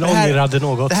ångbagerier. Ingen ångrade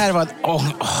något. Det här var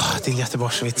det är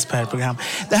Göteborgsvits per program.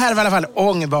 Det här var i alla fall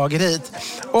ångbageriet.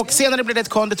 Och senare blev det ett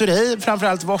konditori,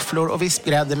 framförallt våfflor och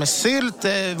vispgrädde med sylt.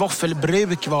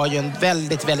 Våffelbruk var ju en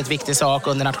väldigt, väldigt viktig sak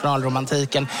under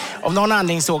nationalromantiken. Av någon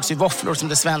anledning sågs ju våfflor som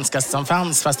det svenskaste som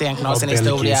fanns, fast egentligen har sin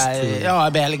historia.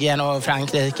 Belgien och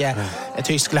Frankrike,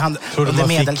 Tyskland under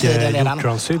medeltiden redan. Tror du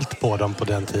man fick hjortronsylt på dem på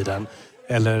den tiden?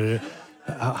 Eller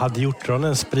hade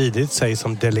hjortronen spridit sig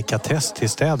som delikatess till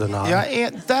städerna?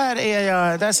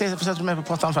 Där sätter du mig på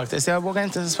pottan faktiskt. Jag vågar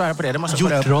inte svära på det.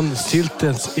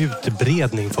 Hjortronsyltens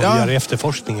utbredning får vi göra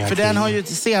efterforskningar. För den har ju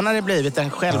senare blivit den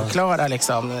självklara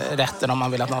rätten om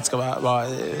man vill att något ska vara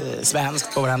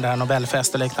svenskt på varandra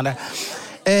Nobelfest och liknande.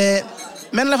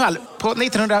 Men i alla fall, på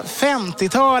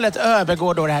 1950-talet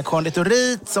övergår då det här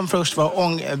konditoriet som först var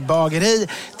ångbageri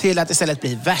till att istället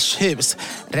bli värdshus,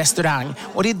 restaurang.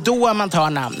 Och det är då man tar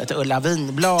namnet Ulla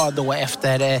Vinblad då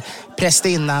efter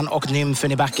prästinnan och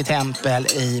nymfen i Backetempel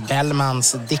i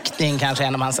Bellmans diktning, kanske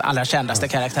en av hans allra kändaste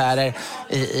karaktärer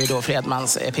i då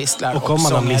Fredmans epistlar. Och om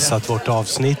man har missat vårt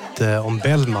avsnitt om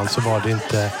Bellman så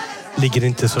ligger det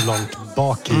inte så långt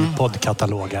bak i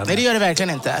poddkatalogen. Nej, det gör det verkligen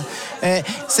inte.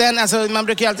 Sen, man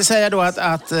brukar ju alltid säga då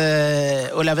att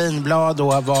Ulla Vinblad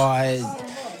då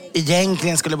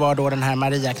egentligen skulle vara då den här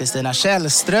Maria Kristina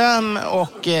Källström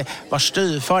och vars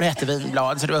styvfar hette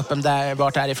Vinblad. Så det var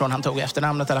uppenbart därifrån han tog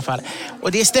efternamnet i alla fall.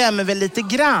 Och det stämmer väl lite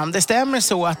grann. Det stämmer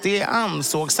så att det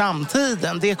ansåg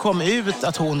samtiden. Det kom ut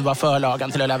att hon var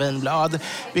förlagan till Ulla Vinblad.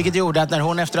 Vilket gjorde att när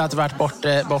hon efter att ha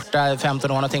varit borta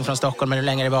 15 år någonting från Stockholm, eller hur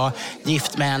länge det var,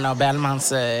 gift med en av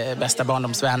Bellmans bästa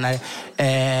barndomsvänner,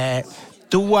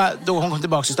 då hon kom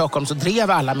tillbaka till Stockholm så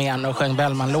drev alla med henne och sjöng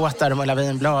Bellman-låtar om Ulla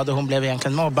Vinblad, och hon blev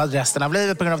egentligen mobbad resten av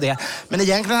livet på grund av det. Men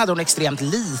egentligen hade hon extremt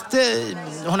lite,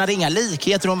 hon hade inga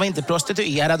likheter, hon var inte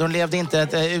prostituerad, hon levde inte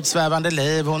ett utsvävande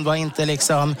liv, hon var inte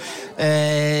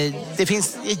det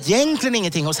finns egentligen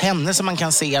ingenting hos henne som man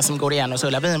kan se som går igen hos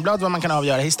Ulla Vinblad, vad man kan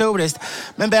avgöra historiskt.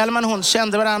 Men Bellman, hon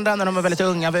kände varandra när de var väldigt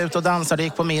unga, var ute och dansade,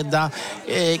 gick på middag.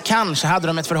 Kanske hade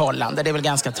de ett förhållande, det är väl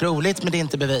ganska troligt, men det är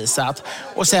inte bevisat.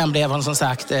 Och sen blev hon som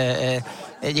sagt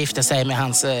gifte sig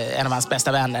med en av hans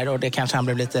bästa vänner, och det kanske han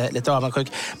blev lite avundsjuk.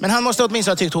 Men han måste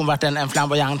åtminstone ha tyckt hon varit en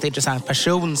flamboyant, intressant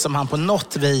person som han på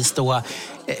något vis då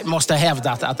måste ha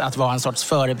hävdat att vara en sorts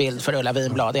förebild för Ulla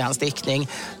Vinblad i hans diktning.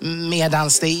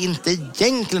 Medans det inte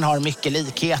egentligen har mycket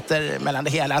likheter mellan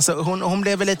det hela. Alltså hon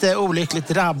blev väl lite olyckligt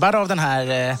drabbad av den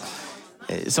här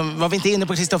som var vi inte inne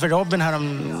på Christopher Robin här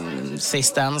om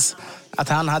sistens, att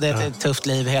han hade ett tufft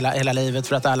liv hela livet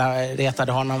för att alla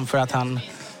retade honom för att han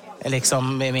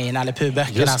liksom med i Nalle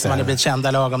Puh-böckerna som hade blivit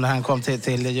kända lagom när han kom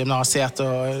till gymnasiet och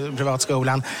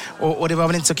privatskolan. Och det var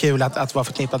väl inte så kul att vara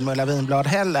förknippad med Ulla Vinblad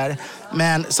heller.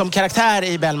 Men som karaktär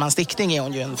i Bellmans diktning är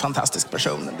hon ju en fantastisk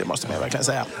person, det måste man ju verkligen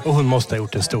säga. Och hon måste ha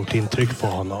gjort ett stort intryck på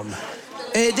honom.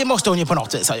 Det måste hon ju på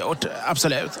något vis ha gjort,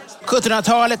 absolut.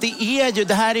 1700-talet,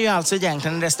 det här är ju alltså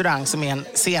egentligen en restaurang som är en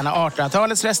sena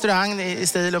 1800-talets restaurang i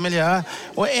stil och miljö.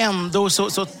 Och ändå så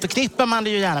förknippar man det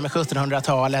ju gärna med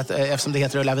 1700-talet eftersom det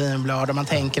heter Ulla Vinblad, och man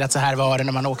tänker att så här var det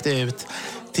när man åkte ut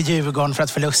till Djurgården för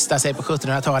att förlusta sig på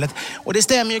 1700-talet. Och det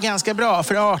stämmer ju ganska bra,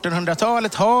 för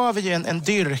 1800-talet har vi ju en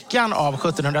dyrkan av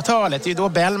 1700-talet. Det är ju då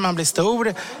Bellman blir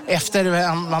stor.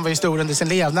 Han var ju stor under sin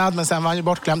levnad, men sen var han ju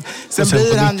bortglömd. Sen på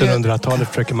 1900-talet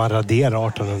försöker man radera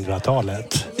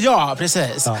 1800-talet. Ja,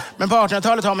 precis. Ja. Men på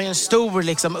 1800-talet har man ju en stor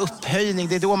upphöjning.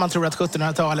 Det är då man tror att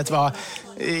 1700-talet var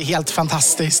helt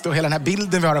fantastiskt. Och hela den här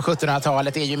bilden vi har av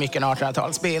 1700-talet är ju mycket en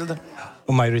 1800-talsbild.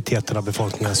 Och majoriteten av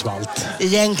befolkningen svalt.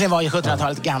 Egentligen var ju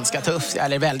 1700-talet ganalltså tufft,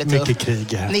 eller väldigt tufft. Mycket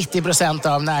krig. 90%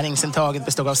 av näringsintaget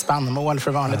bestod av spannmål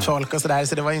för vanligt folk och sådär.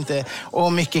 Så det var ju inte...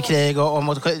 Och mycket krig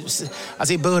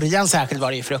alltså i början särskilt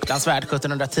var det ju fruktansvärt.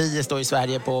 1710 står ju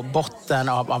Sverige på botten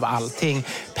av allting.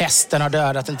 Pesten har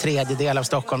dödat en tredjedel av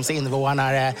Stockholms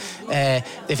invånare.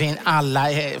 Det finns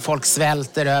folk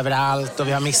svälter överallt och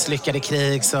vi har misslyckade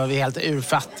krig, så vi är helt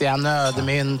urfattiga,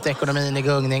 nödmynt, ekonomin i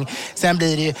gungning. Sen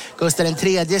blir det ju Gustav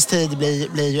III:s tid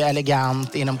blir ju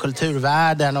elegant inom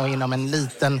kulturvärlden och inom en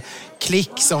liten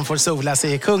klick som får sola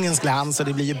sig i kungens glans, och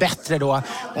det blir ju bättre då.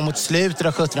 Och mot slutet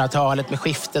av 1700-talet med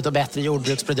skiftet och bättre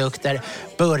jordbruksprodukter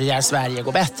börjar Sverige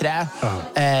gå bättre.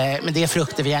 Men det är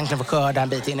frukter vi egentligen får skörda en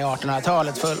bit in i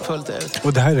 1800-talet fullt ut.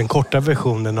 Och det här är den korta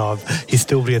versionen av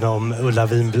historien om Ulla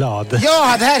Vinblad.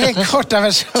 Ja, det här är den korta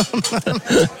versionen.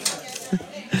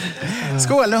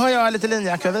 Skål, nu har jag lite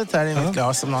linjeakvavit här i mitt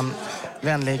glas som någon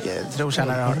vänlig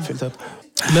trotjänare har fyllt upp.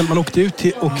 Men man åkte ut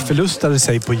och förlustade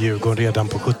sig på Djurgården redan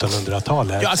på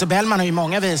 1700-talet. Ja, alltså Bellman har ju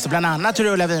många visor. Bland annat hur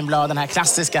Ulla Vinblad, den här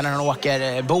klassiska när hon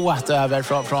åker båt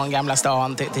över från Gamla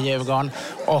stan till Djurgården.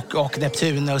 Och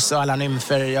Neptunus och alla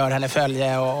nymfer gör henne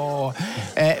följe.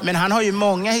 Men han har ju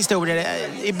många historier.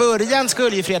 I början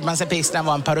skulle ju Fredmans epistlar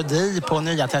vara en parodi på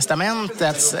Nya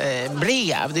testamentets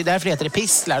brev. Det är därför det heter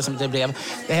epistlar som det brev.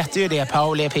 Det hette ju det,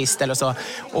 Pauli epistel och så.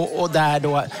 Och där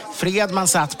då Fredman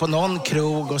satt på någon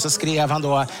krog och så skrev han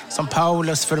då som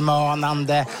Paulus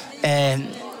förmanande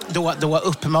då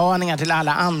uppmaningar till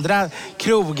alla andra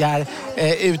krogar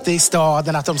ute i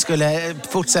staden att de skulle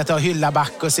fortsätta att hylla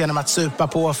Bacchus genom att supa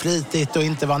på flitigt och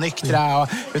inte vara nyktra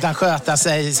utan sköta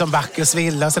sig som Bacchus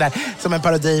ville och sådär. Som en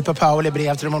parodi på Pauli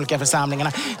brev till de olika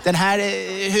församlingarna. Den här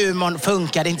humorn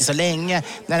funkade inte så länge.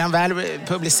 När han väl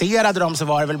publicerade dem så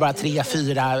var det väl bara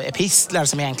 3-4 epistlar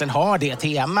som egentligen har det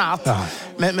temat. Ja.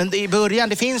 Men i början,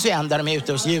 det finns ju en där de är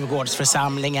ute hos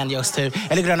Djurgårdsförsamlingen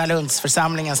eller Gröna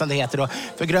Lundsförsamlingen som det heter då.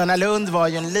 För Gröna Lund var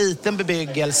ju en liten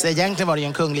bebyggelse. Egentligen var det ju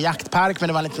en kunglig jaktpark, men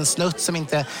det var en liten snutt som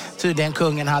inte tydligen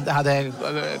kungen hade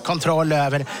kontroll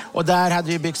över. Och där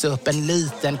hade ju byggts upp en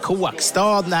liten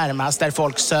kåkstad närmast där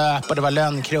folk söp och det var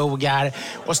lönnkrogar.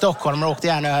 Och Stockholm åkte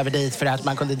gärna över dit för att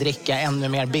man kunde dricka ännu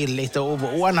mer billigt och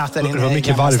oordnat. Det var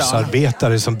mycket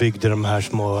varvsarbetare som byggde de här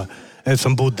små...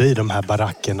 som bodde i de här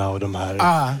barackerna och de här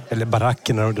eller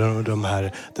barackerna och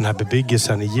den här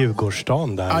bebyggelsen i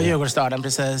Djurgårdsstaden där. Ja, Djurgårdsstaden,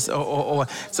 precis. Och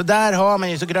så där har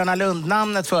man ju, så Gröna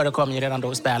Lund-namnet förekom ju redan då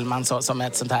hos Bellman som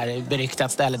ett sånt här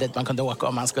beryktat ställe dit man kunde åka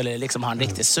om man skulle liksom ha en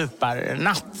riktig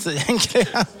supernatt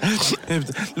egentligen.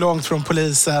 Långt från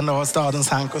polisen och stadens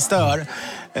hank och stör.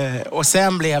 Och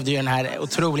sen blev det ju den här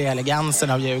otroliga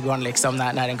elegansen av Djurgården liksom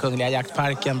när den kungliga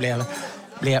jaktparken blev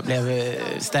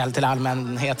ställd till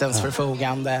allmänhetens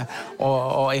förfogande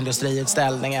och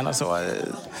industriutställningen och så.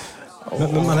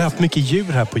 Men man har haft mycket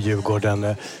djur här på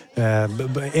Djurgården.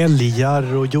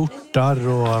 Älgar och hjortar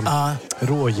och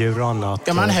rådjur och annat.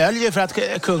 Ja, man höll ju för att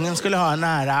kungen skulle ha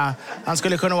nära... Han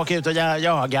skulle kunna åka ut och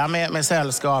jaga med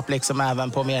sällskap liksom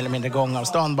även på mer eller mindre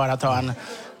gångavstånd. Bara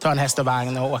ta en häst och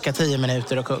vagn och åka 10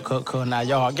 minuter och kunna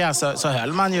jaga. Så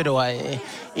höll man ju då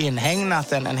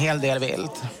inhägnat en hel del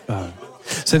vilt. Ja.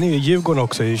 Sen är ju Djurgården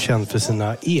också känd för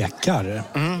sina ekar.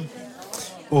 Mm.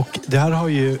 Och det här har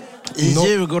ju... I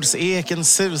Djurgårdseken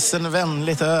susen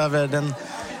vänligt över den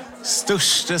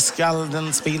största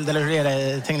skaldens bild. Eller hur är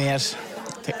det, Tegnérs?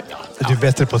 Du är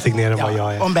bättre på att signera än vad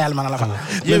jag är. Om Bellman i alla fall.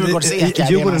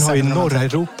 Djurgården har ju norra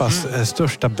Europas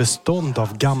största bestånd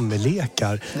av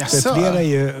gammelekar. Flera är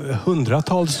ju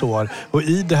hundratals år. Och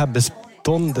i det här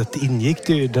beståndet ingick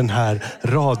det ju den här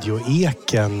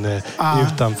radioeken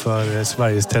utanför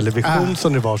Sveriges Television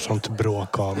som det var sånt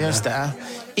bråk om. Just det.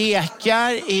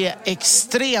 Ekar är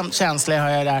extremt känsliga har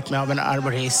jag lärt mig av en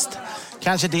arborist.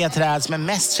 Kanske det träd som är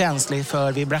mest känsligt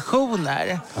för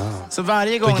vibrationer. Så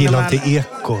varje gång du gillar inte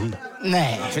ekon?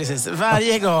 Nej, precis.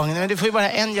 Varje gång. Men du får ju bara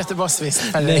en göteborgsvist.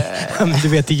 Nej, men du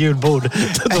vet i julbord.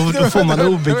 Då får man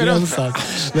obegränsat.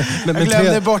 Jag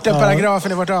glömde bort den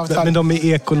paragrafen i vårt avtal. Men de är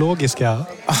ekologiska.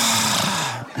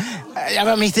 Jag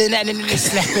var mitt i... Nej, nu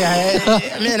släpper jag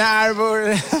mina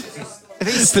arbor...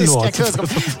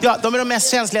 Ja, de är de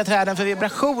mest känsliga träden för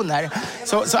vibrationer.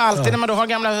 Så alltid när man då har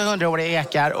gamla 100-åriga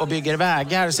ekar och bygger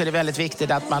vägar så är det väldigt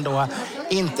viktigt att man då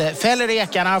inte fäller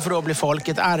ekarna för då blir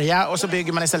folket arga och så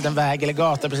bygger man istället en väg eller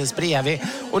gata precis bredvid.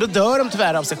 Och då dör de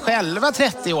tyvärr av sig själva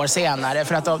 30 år senare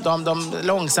för att de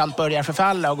långsamt börjar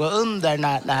förfalla och gå under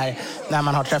när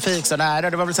man har trafik så nära.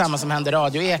 Det var väl samma som hände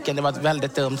radioeken. Det var ett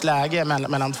väldigt dumt läge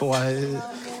mellan två...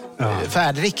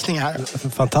 färdriktningar.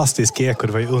 Fantastisk eko,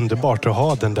 det var ju underbart att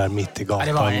ha den där mitt i gatan.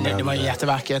 Ja, det var ju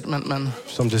jättevackert. Men...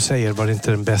 Som du säger var det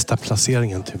inte den bästa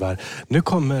placeringen tyvärr. Nu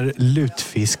kommer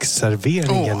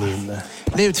lutfiskserveringen in.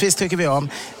 Lutfisk tycker vi om.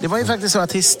 Det var ju faktiskt så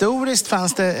att historiskt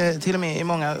fanns det till och med i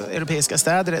många europeiska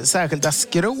städer särskilda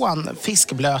skrån,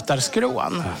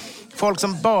 fiskblötarskrån.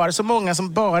 Så många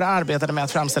som bara arbetade med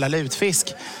att framställa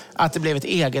lutfisk att det blev ett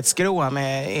eget skrå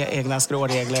med egna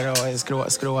skråregler och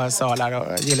skråsalar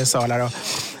och gillesalar.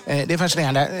 Det är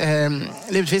fascinerande.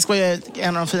 Lutfisk var ju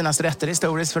en av de finaste rätter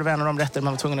historiskt för det var en av de rätter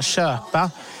man var tvungen att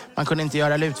köpa. Man kunde inte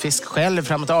göra lutfisk själv.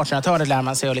 Framåt 1800-talet lär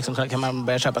man sig och liksom kan man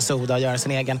börja köpa soda och göra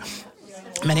sin egen.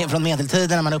 Men från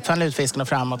medeltiden när man uppfann lutfisken och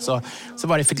framåt så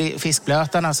var det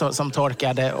fiskblötarna som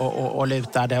torkade och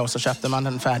lutade och så köpte man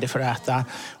den färdig för att äta.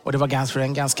 Och det var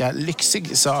en ganska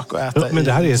lyxig sak att äta. Men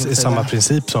det här är samma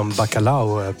princip som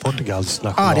bacalao, Portugals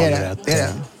nationalrätt. Ja, det är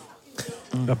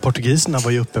det. Ja, portugiserna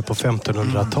var ju uppe på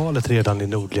 1500-talet redan i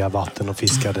nordliga vatten och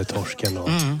fiskade torsken och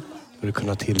för att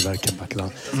kunna tillverka bacalao.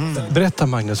 Berätta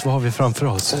Magnus, vad har vi framför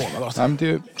oss? Det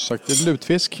är sagt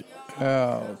lutfisk.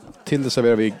 Till det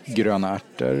serverar vi gröna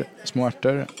ärtor, små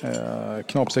ärtor,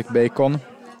 knapstekt bacon,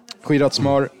 skirat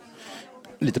smör,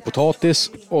 lite potatis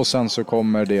och sen så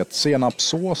kommer det ett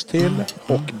senapssås till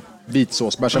och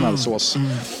vitsås, bechamelsås.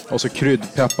 Och så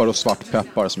kryddpeppar och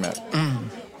svartpeppar som är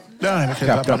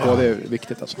pepprar på, det är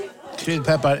viktigt alltså.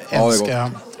 Kryddpeppar älskar jag.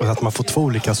 Och att man får 2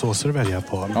 olika såser att välja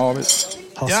på. Ja, visst.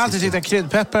 Jag har alltid tyckt att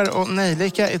kryddpeppar och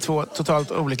nejlika är 2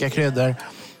 totalt olika kryddor.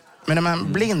 Men när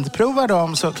man blindprovar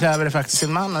dem så kräver det faktiskt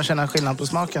sin man att känna skillnad på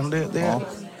smaken. Det är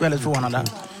väldigt förvånande.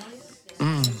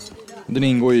 Den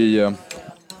ingår i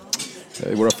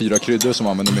våra 4 kryddor som vi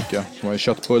använder mycket. Som är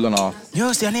köttbullarna.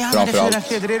 Just det, ni använder 4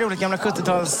 kryddor. Det är roligt, gamla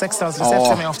 70-tals,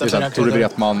 60-talsrecept som är ofta 4 kryddor. Tore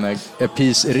vet man,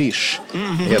 Epis Riche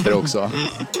heter det också.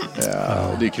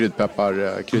 Det är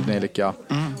kryddpeppar, kryddnejlika,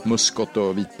 muskot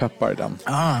och vitpeppar i den.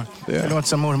 Det låter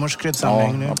som mormors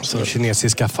kryddsamling nu. Som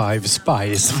kinesiska Five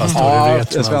Spice, fast då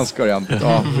vet en svensk variant.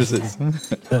 Ja, precis.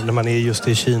 När man är just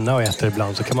i Kina och äter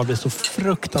ibland så kan man bli så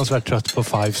fruktansvärt trött på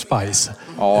Five Spice.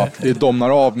 Ja, det domnar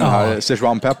av den här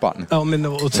Szechuan-pepparn. Ja, men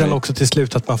och sen också till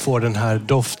slut att man får den här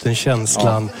doften,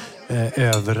 känslan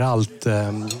överallt. Det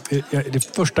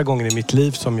är första gången i mitt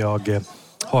liv som jag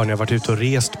har när jag varit ute och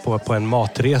rest på en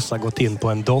matresa, gått in på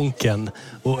en Donken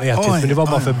och ätit. Men det var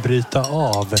bara för att bryta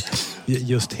av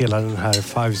just hela den här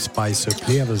Five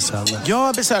Spice-upplevelsen.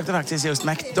 Jag besökte faktiskt just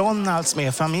McDonalds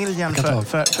med familjen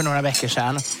för några veckor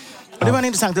sedan. Och det var en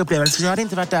intressant upplevelse. Jag hade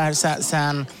inte varit där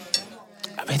sen...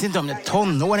 Jag vet inte om det är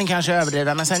tonåring kanske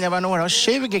överdriven, men sen jag var några och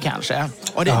 20 kanske.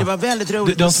 Och det var väldigt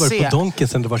roligt att se. Du har inte varit på Donken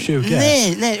sen du var 20?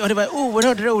 Nej, och det var en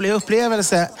oerhört rolig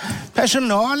upplevelse.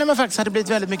 Personalen var faktiskt hade blivit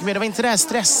väldigt mycket mer, det var inte det här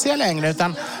stressiga längre,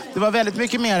 utan det var väldigt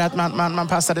mycket mer att man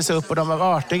passade sig upp och de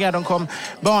var artiga.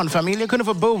 Barnfamiljer kunde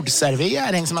få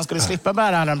bordservering så man skulle slippa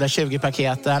bära alla de där 20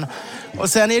 paketen. Och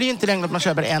sen är det ju inte längre att man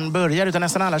köper en burgare, utan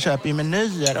nästan alla köper ju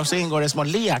menyer och så ingår det små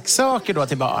leksaker då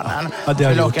till barnen. Ja, det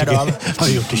har jag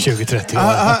gjort i 20-30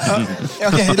 år.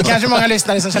 Okej, det kanske många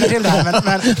lyssnare som känner till det här,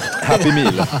 men... Happy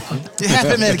Meal.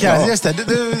 Happy Meal, kanske. Just det.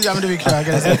 Du är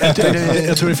krögare.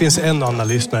 Jag tror det finns en annan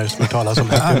lyssnare som har talat om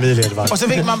Happy Meal, Edvard. Och så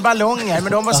fick man ballonger,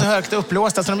 men de var så högt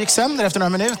upplåsta så de gick sönder efter några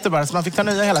minuter bara. Så man fick ta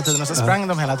nya hela tiden och så sprang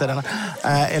de hela tiden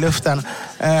i luften.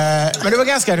 Men det var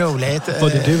ganska roligt. Var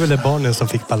det du eller barnen som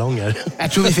fick ballonger?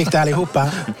 Jag tror vi fick det allihopa.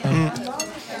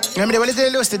 Ja, men det var lite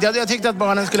lustigt. Jag tyckte att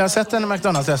barnen skulle ha sett en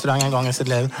McDonalds-restaurang en gång i sitt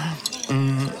liv.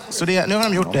 Så nu har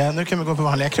de gjort det. Nu kan vi gå på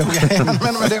vanliga krogar igen.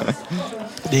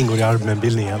 Det ingår i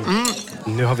allmänbildningen.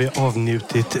 Nu har vi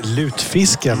avnjutit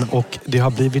lutfisken och det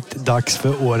har blivit dags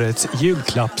för årets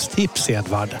julklappstips,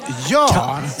 Edvard.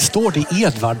 Ja! Står det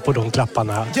Edvard på de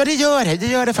klapparna? Ja, det gör det. Det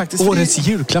gör det faktiskt. Årets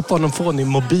julklapp var någon fånig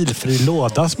mobilfri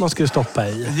låda som man skulle stoppa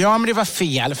i. Ja, men det var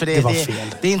fel. För det var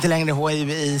fel. Det är inte längre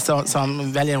HIVI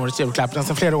som väljer årets julklapp. Utan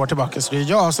sedan flera år tillbaka så det är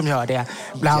jag som gör det.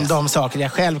 Bland de saker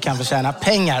jag själv kan förtjäna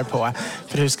pengar på.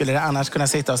 För hur skulle det annars kunna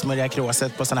sitta och smörja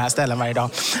kråset på sådana här ställen varje dag?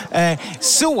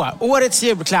 Så, årets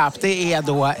julklapp, det är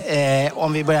då,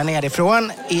 om vi börjar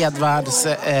nerifrån, Edvards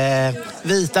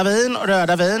vita vin och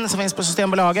röda vin som finns på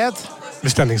Systembolaget.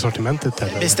 Beställningssortimentet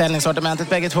eller? Beställningssortimentet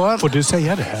bägge två. Får du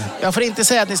säga det? Jag får inte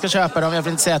säga att ni ska köpa dem, jag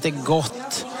får inte säga att det är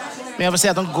gott. Men jag får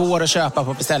säga att de går att köpa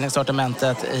på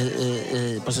beställningssortimentet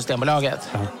på Systembolaget.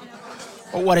 Ja.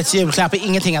 Och årets julklapp är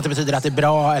ingenting att det betyder att det är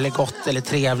bra eller gott eller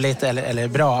trevligt eller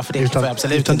bra. För det får jag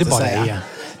absolut inte bara säga. Är.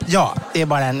 Ja, det är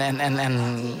bara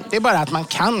det är bara att man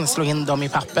kan slå in dem i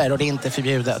papper och det är inte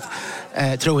förbjudet.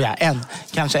 Tror jag.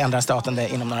 Kanske ändrar staten det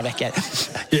inom några veckor.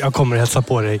 Jag kommer hälsa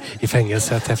på dig i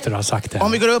fängelset efter att ha sagt det.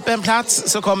 Om vi går upp en plats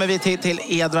så kommer vi till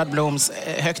Edvard Bloms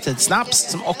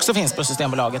högtidssnaps som också finns på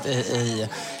Systembolaget i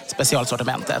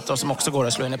specialsortimentet och som också går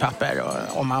att slå in i papper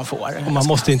om man får. Och man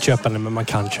måste inte köpa den, men man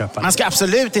kan köpa den. Man ska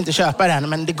absolut inte köpa den,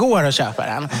 men det går att köpa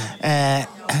den.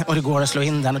 Och det går att slå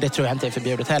in den och det tror jag inte är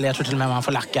förbjudet heller. Jag tror till och med man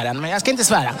får lacka den. Men jag ska inte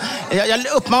svära. Jag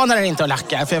uppmanar er inte att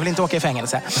lacka för jag vill inte åka i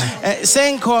fängelse.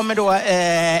 Sen kommer då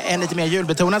en lite mer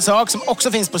julbetonad sak som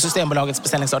också finns på Systembolagets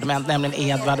beställningssortiment, nämligen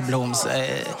Edvard Bloms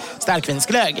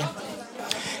starkvinsglögg.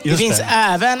 Det finns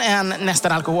även en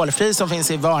nästan alkoholfri som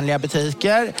finns i vanliga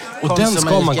butiker. Och den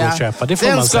ska man gå och köpa, det får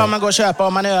den man ska säga. man gå och köpa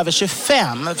om man är över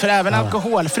 25. För även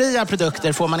alkoholfria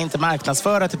produkter får man inte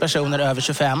marknadsföra till personer över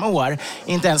 25 år.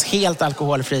 Inte ens helt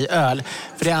alkoholfri öl.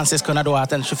 För det anses kunna då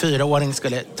att en 24-åring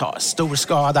skulle ta stor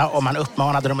skada om man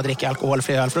uppmanade dem att dricka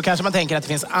alkoholfri öl. För då kanske man tänker att det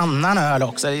finns annan öl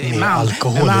också.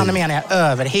 Man menar jag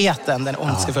överheten, den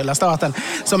ondskefulla staten.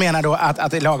 Som menar då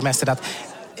att det är lagmässigt att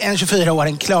en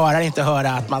 24-åring klarar inte att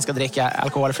höra att man ska dricka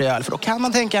alkoholfri öl. För då kan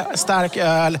man tänka stark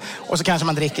öl och så kanske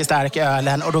man dricker stark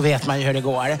ölen och då vet man ju hur det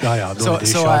går. Ja, då är det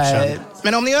kört.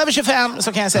 Men om ni är över 25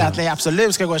 så kan jag säga att ni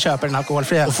absolut ska gå och köpa en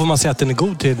alkoholfri öl. Och får man säga att den är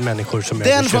god till människor som är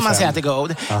över 25? Den får man säga att det är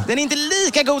god. Ja. Den är inte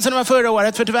lika god som den var förra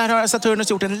året, för tyvärr har Saturnus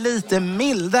gjort den lite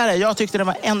mildare. Jag tyckte den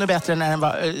var ännu bättre när den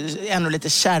var ännu lite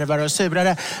kärvare och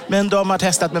surare. Men de har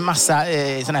testat med massa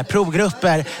såna här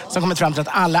provgrupper som kommit fram till att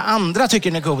alla andra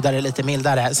tycker den är godare, lite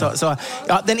mildare. Så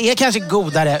den är kanske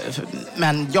godare,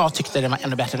 men jag tyckte den var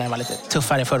ännu bättre när den var lite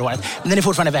tuffare förra året. Men den är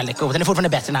fortfarande väldigt god. Den är fortfarande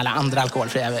bättre än alla andra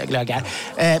alkoholfria glöggar.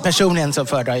 Personligen så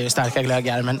föredrar jag ju starka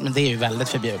glöggar, men det är ju väldigt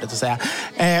förbjudet att säga.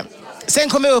 Sen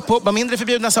kommer vi upp på mindre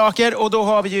förbjudna saker och då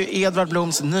har vi ju Edvard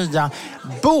Bloms nya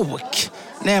bok,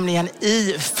 nämligen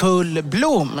I full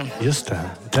blom. Just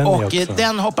det.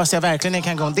 Den hoppas jag verkligen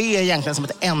kan gå. Det är egentligen som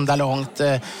ett enda långt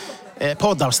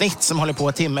poddavsnitt som håller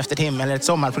på timme efter timme, eller ett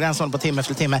sommarprogram som håller på timme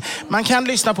efter timme. Man kan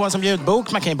lyssna på den som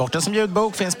ljudbok, man kan ge bort den som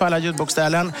ljudbok, finns på alla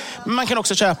ljudbokställen. Men man kan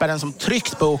också köpa den som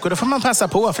tryckt bok och då får man passa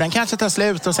på, för den kanske tar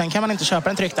slut och sen kan man inte köpa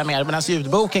den tryckta mer, medan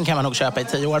ljudboken kan man nog köpa i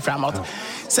 10 år framåt.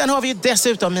 Sen har vi ju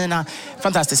dessutom mina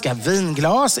fantastiska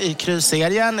vinglas i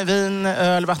Kry-serien, vin,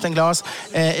 öl, vattenglas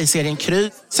i serien Kry.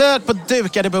 Sök på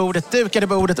dukade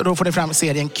bordet och då får ni fram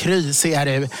serien Kry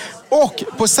CRU. Och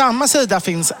på samma sida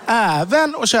finns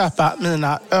även att köpa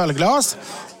mina ölglas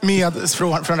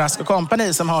från Rask &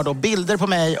 Company, som har då bilder på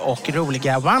mig och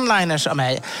roliga one-liners av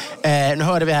mig. Nu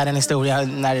hörde vi här en historia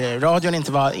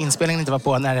när inspelningen inte var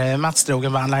på, när Mats drog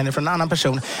en one-liner från en annan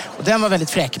person. Och den var väldigt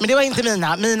fräck, men det var inte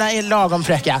mina. Mina är lagom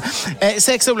fräcka.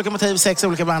 6 olika motiv, 6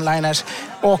 olika one-liners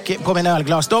och på mina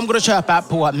ölglas. De går att köpa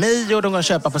på Mio, de går att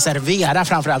köpa på Servera,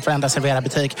 framförallt varenda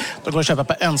Servera-butik. De går att köpa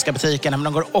på Önska-butikerna, men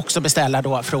de går också att beställa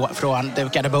då från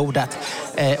dukade bordet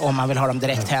om man vill ha dem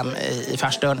direkt hem i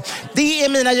farstun. Det är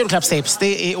mina julklappstips.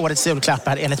 Det är årets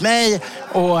julklappar enligt mig.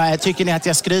 Och tycker ni att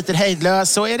jag skryter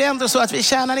hejdlös, så är det ändå så att vi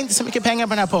tjänar inte så mycket pengar på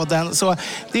den här podden. Så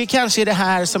det är kanske det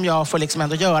här som jag får liksom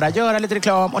ändå göra lite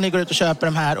reklam, och ni går ut och köper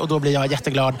de här och då blir jag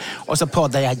jätteglad. Och så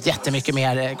poddar jag jättemycket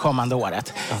mer kommande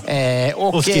året.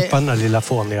 Och skippa den här lilla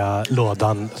fåniga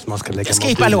lådan som man ska lägga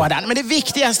skippa lådan. Men det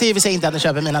viktigaste är inte att ni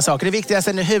köper mina saker. Det viktigaste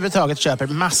är att ni överhuvudtaget köper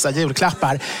massa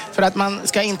julklappar. För att man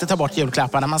ska inte ta bort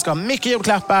julklapparna. Man ska ha mycket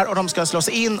julklappar och de ska slås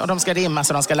in och de ska rimmas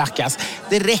och de ska lackas.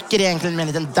 Det räcker egentligen med en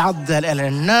liten daddel eller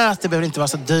en nöt. Det behöver inte vara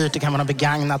så dyrt, det kan vara något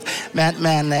begagnat.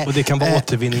 Men, och det kan vara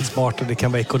återvinningsbart och det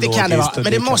kan vara ekologiskt. Det kan det vara,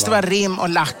 men det måste vara rim och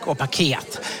lack och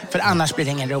paket. För annars blir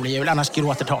det ingen rolig jul, annars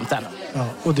gråter tomten. Ja,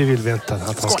 och det vill vi inte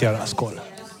att han ska göra. Skål.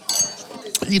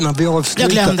 Innan vi avslutar...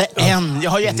 Jag glömde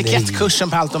jag har ju etikettkursen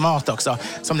på Automat också,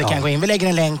 som ni kan gå in. Vi lägger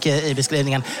en länk i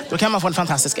beskrivningen. Då kan man få en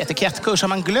fantastisk etikettkurs. Har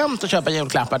man glömt att köpa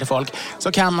julklappar till folk,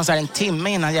 så kan man så här en timme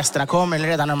innan gästerna kommer, eller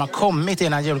redan när de har kommit,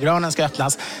 innan julgranen ska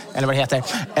öppnas, eller vad det heter,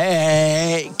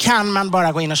 kan man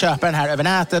bara gå in och köpa den här över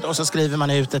nätet, och så skriver man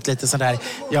ut ett lite sådär: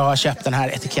 jag har köpt den här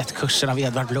etikettkursen av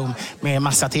Edvard Blom med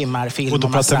massa timmar, film och då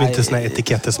pratar vi inte såna här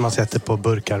etiketter som man sätter på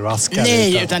burkar och askar.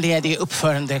 Nej, utan det är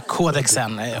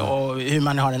uppförandekodexen och hur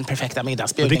man har den perfekta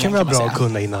middagsbjudningen. Det kan vara bra att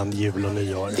kunna innan jul och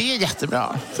nyår. Det är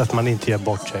jättebra. Så att man inte ger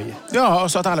bort sig. Ja,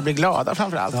 och så att alla blir glada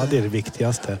framförallt. Ja, det är det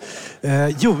viktigaste.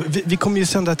 Vi kommer ju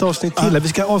sända ett avsnitt till. Vi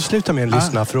ska avsluta med en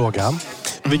lyssnarfråga.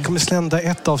 Vi kommer sända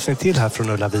ett avsnitt till här från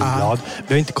Ulla Vinblad.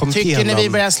 Vi har inte kommit Tycker igenom... ni vi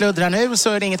börjar sluddra nu, så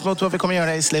är det inget mot vad vi kommer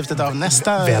göra i slutet av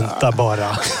nästa... Vänta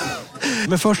bara.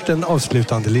 Men först en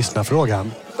avslutande lyssnarfråga.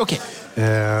 Okej.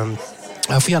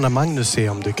 Jag får gärna Magnus se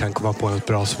om du kan komma på ett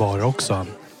bra svar också.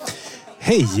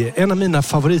 Hej! En av mina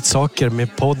favoritsaker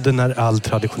med podden är all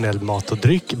traditionell mat och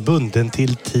dryck bunden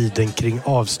till tiden kring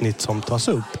avsnitt som tas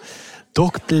upp.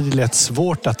 Dock blir det lätt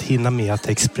svårt att hinna med att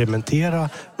experimentera,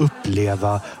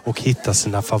 uppleva och hitta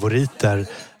sina favoriter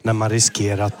när man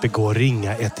riskerar att begå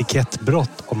ringa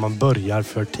etikettbrott om man börjar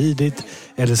för tidigt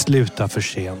eller slutar för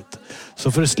sent.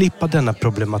 Så för att slippa denna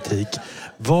problematik,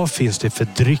 vad finns det för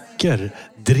drycker,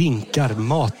 drinkar,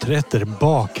 maträtter,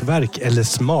 bakverk eller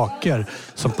smaker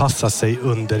som passar sig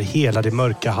under hela det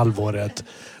mörka halvåret?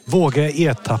 Vågar jag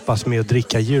ertappas med att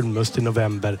dricka julmust i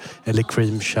november eller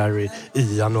cream sherry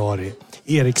i januari?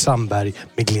 Erik Sandberg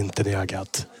med glimten i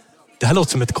ögat. Det här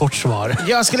låter som ett kort svar.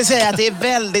 Jag skulle säga att det är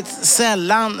väldigt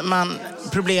sällan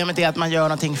problemet är att man gör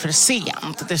någonting för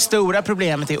sent. Det stora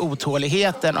problemet är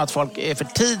otåligheten och att folk är för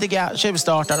tidiga,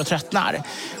 tjuvstartar och tröttnar.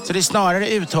 Så det är snarare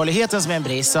uthålligheten som är en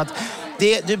brist. Så att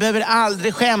du behöver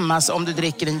aldrig skämmas om du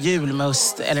dricker en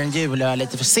julmust eller en julöl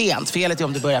lite för sent. Felet är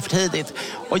om du börjar för tidigt.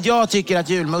 Och jag tycker att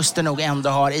julmusten nog ändå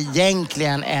har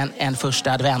egentligen en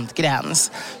första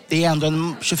adventgräns. det är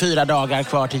ändå 24 dagar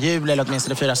kvar till jul, eller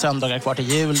åtminstone 4 söndagar kvar till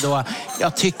jul, då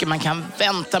jag tycker man kan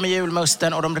vänta med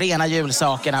julmusten och de rena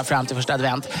julsakerna fram till första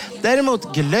advent.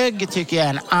 Däremot glögg tycker jag är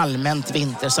en allmänt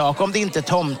vintersak. Om det inte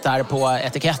tomtar på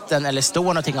etiketten eller står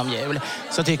någonting om jul,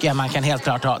 så tycker jag man kan helt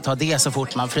klart ta det så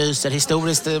fort man fryser.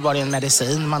 Historiskt var det en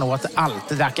medicin man åt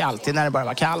alltid, drack alltid när det bara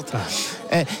var kallt.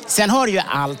 Sen har du ju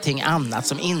allting annat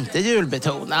som inte är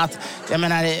julbetonat. Jag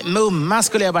menar, mumma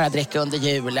skulle jag bara dricka under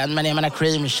julen, men jag menar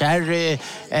cream cherry,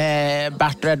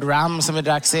 buttered rum som vi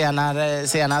drack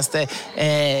senast,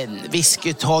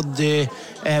 whisky toddy,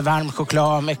 varm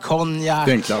choklad med konjak.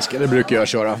 Det är en klassiker, det brukar jag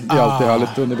köra. Det är alltid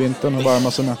härligt under vintern och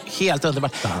varma sådana. Helt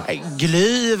underbart.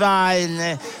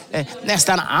 Glühwein,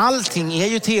 nästan allting är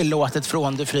ju tillåtet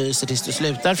från du fryser tills du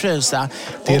slutar frysa.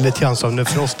 Det är lite grann som när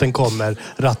frosten kommer,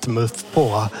 rattmuff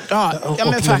på. Och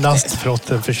när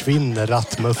nastfrosten försvinner,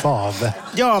 rattmuff av.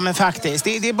 Ja, men faktiskt.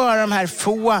 Det är bara de här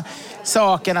få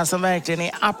sakerna som verkligen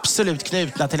är absolut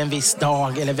knutna till en viss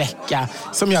dag eller vecka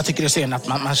som jag tycker är synd att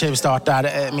man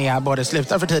tjuvstartar med, både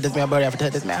slutar för tidigt med och börjar för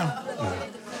tidigt med.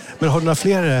 Men har du några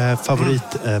fler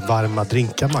favoritvarma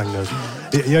drinkar, Magnus?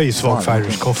 Jag är ju svag för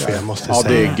Irish coffee, jag måste säga. Ja,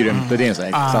 det är grymt. Det är en sån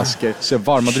här klassiker. Så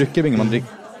varma drycker vill man dricka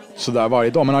sådär varje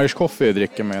dag. Men Irish coffee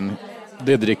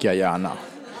det dricker jag gärna.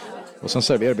 Och sen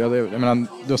serverar jag menar,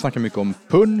 du snackar mycket om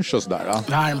punch och sådär.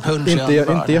 Varm punch.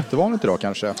 Inte jättevanligt idag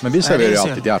kanske. Men vi serverar ju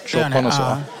alltid hjärtsoppan och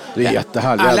så. Det är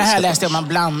jättehärligt. Alla här läste om man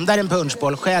blandar en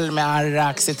punchboll själv med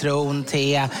arrak, citron,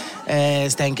 te,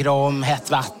 stänker om,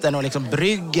 hett vatten och liksom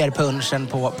brygger punchen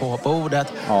på bordet.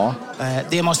 Ja.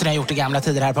 Det måste ni ha gjort i gamla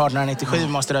tider här på 1897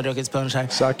 måste det ha druckits punch här.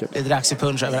 Säkert. Det dracks ju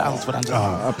punch överallt på den tiden.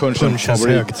 Ja, punchens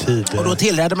högtid. Och då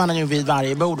tillredde man ju vid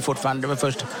varje bord fortfarande. Det var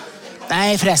först...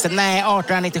 Nej,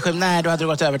 1897, då hade det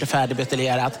gått över till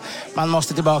färdigbuteljerat. Man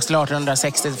måste tillbaka till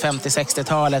 1860, 50,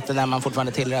 60-talet när man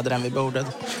fortfarande tillredde den vid bordet.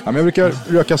 Ja, men jag brukar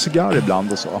röka cigarr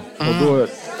ibland och så. Och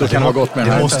då kan det vara gott med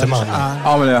den här. Det måste man.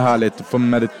 Ja, men det är härligt. Få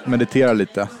meditera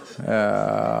lite.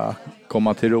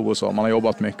 Komma till ro och så. Man har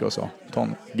jobbat mycket och så. Ta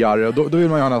en cigarr. Och då vill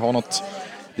man gärna ha något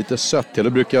lite sött till. Då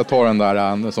brukar jag ta den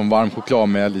där som varm choklad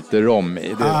med lite rom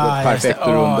i. Det är perfekt att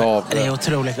runda av. Det är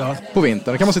otroligt gott. På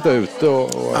vintern kan man sitta ute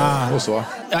och så.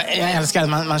 Jag älskar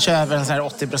att man köper en sån här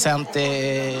 80%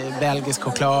 i belgisk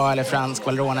choklad eller fransk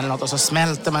Valrhona eller något och så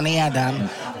smälter man ner den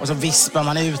och så vispar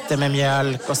man ut det med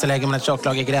mjölk och så lägger man ett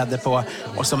tjocklager grädde på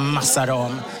och så massa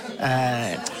rom.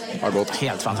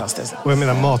 Helt fantastiskt. Och jag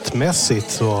menar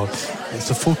matmässigt så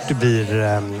fort det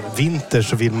blir vinter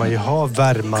så vill man ju ha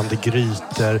värmande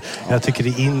grytor. Jag tycker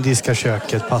det indiska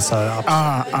köket passar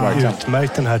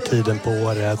utmärkt den här tiden på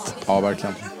året. Ja,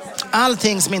 verkligen.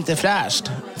 Allting som inte är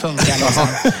fräscht funkar liksom,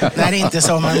 när det inte är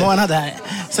sommarmånader.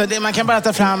 Så man kan bara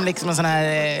ta fram liksom en sån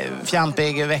här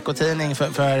fjampig veckotidning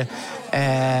för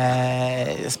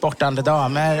sportande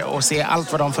damer och se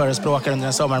allt vad de förespråkar under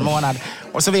en sommarmånad.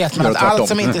 Och så vet man att allt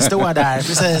som inte står där,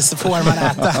 precis, får man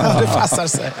äta. Det passar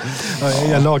sig.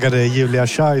 Jag lagade Julia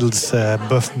Childs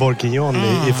bœuf bourguignon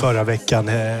i förra veckan.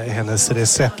 Hennes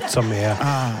recept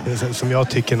som jag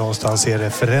tycker någonstans är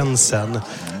referensen.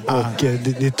 Och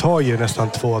det tar ju nästan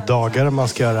 2 dagar om man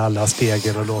ska göra alla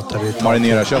stegen och låta det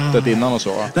marinera köttet innan och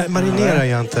så. Nej, marinerar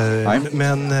jag inte. Nej.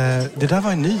 Men det där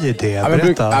var en ny idé.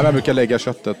 Jag brukar lägga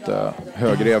köttet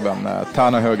högreven,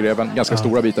 tärna högreven. Ganska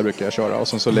stora bitar brukar jag köra. Och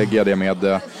sen så lägger jag det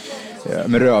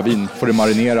med rödvin. Får det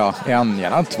marinera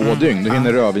gärna 2 dygn. Då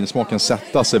hinner rödvinsmaken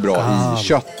sätta sig bra i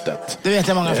köttet. Det vet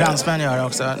jag många fransmän gör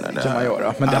också. Det kan man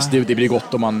göra. Men det blir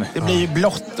gott om man... Det blir ju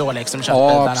blått då liksom,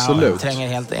 köttbitarna. Ja, absolut. Och tränger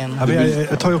helt in. Ja, men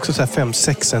jag tar ju också så här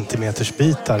 5-6 centimeters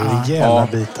bitar. Rejäla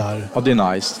bitar. Ja, det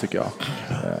är nice tycker jag.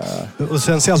 Och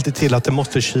sen ser alltid till att det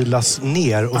måste kylas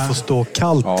ner och få stå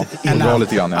kallt. Ja,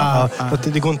 lite grann. Att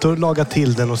det går inte att laga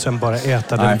till den och sen bara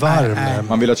äta den varm.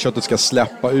 Man vill att köttet ska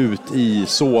släppa ut i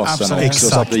såsen också,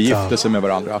 så att det gifter sig med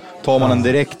varandra. Tar man den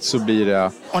direkt så blir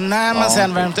det... Och när man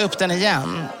sen värmt upp den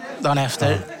igen dagen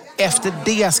efter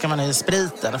det ska man ha i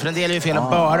spriten. För en del är ju fel att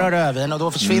bara ha rödvin och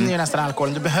då försvinner ju nästan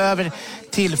alkoholen. Du behöver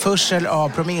tillförsel av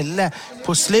promille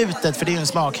på slutet, för det är ju en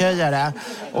smakhöjare.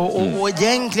 Och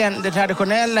egentligen, det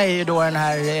traditionella är ju då den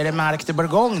här, är det Marc de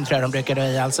Bourgogne tror jag de brukar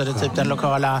i. Alltså det är typ den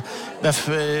lokala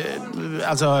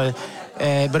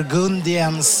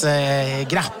Burgundiens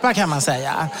grappa kan man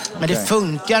säga. Men det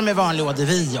funkar med vanlig eau de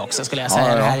vie också skulle jag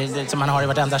säga. Det här som man har i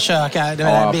vartenda kök. Det är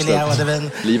den billiga eau de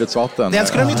vie. Livets vatten. Den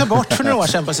skulle de ju ta bort för några år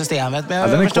sedan på systemet. Men jag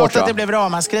har förstått att det blev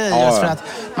ramaskri just för att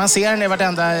man ser den i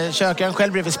vartenda kök. Jag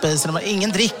själv bredvid spisen.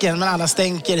 Ingen dricker men alla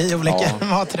stänker i olika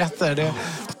maträtter.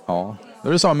 Det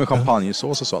är det samma med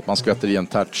champagnesås och så, att man skvätter i en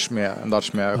touch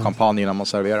med champagne innan man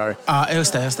serverar. Ja,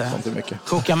 just det. Sånt är mycket.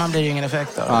 Kokar man blir ju ingen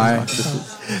effekt av. Nej.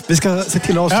 Vi ska se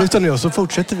till att avsluta nu och så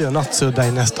fortsätter vi att nattsudda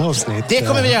i nästa avsnitt. Det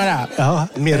kommer vi göra. Ja,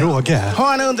 med råge.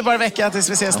 Ha en underbar vecka tills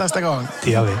vi ses nästa gång.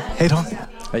 Det gör vi. Hej då.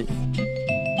 Hej.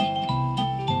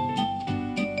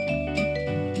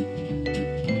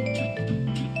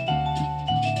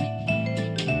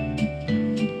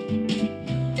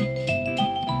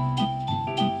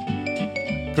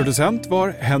 Producent var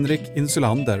Henrik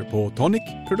Insulander på Tonic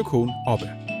Produktion AB.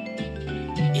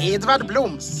 Edvard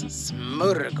Bloms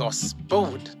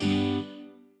smörgåsbord.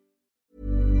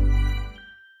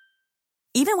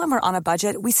 Even when we're on a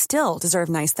budget, we still deserve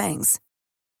nice things.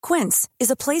 Quince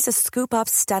is a place to scoop up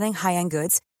stunning high-end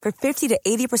goods for 50 to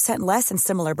 80% less than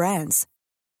similar brands.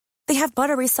 They have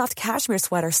buttery soft cashmere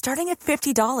sweaters starting at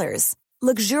 $50,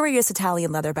 luxurious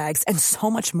Italian leather bags, and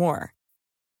so much more.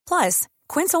 Plus,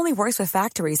 Quince only works with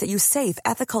factories that use safe,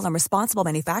 ethical, and responsible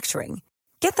manufacturing.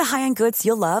 Get the high-end goods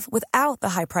you'll love without the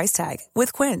high price tag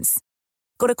with Quince.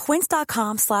 Go to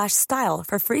quince.com/style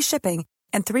for free shipping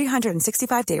and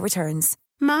 365-day returns.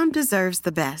 Mom deserves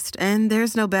the best, and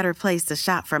there's no better place to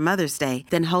shop for Mother's Day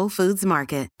than Whole Foods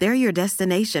Market. They're your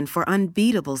destination for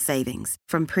unbeatable savings,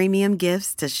 from premium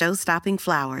gifts to show-stopping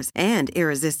flowers and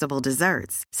irresistible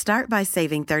desserts. Start by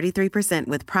saving 33%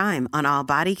 with Prime on all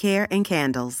body care and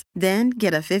candles. Then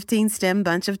get a 15-stem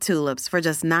bunch of tulips for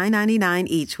just $9.99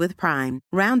 each with Prime.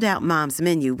 Round out Mom's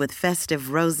menu with festive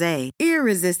rosé,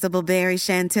 irresistible berry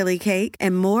chantilly cake,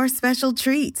 and more special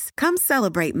treats. Come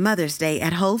celebrate Mother's Day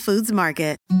at Whole Foods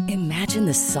Market. Imagine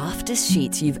the softest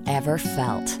sheets you've ever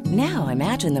felt. Now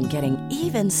imagine them getting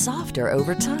even softer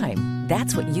over time.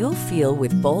 That's what you'll feel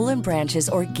with Boll & Branch's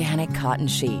organic cotton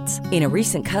sheets. In a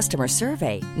recent customer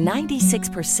survey,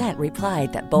 96%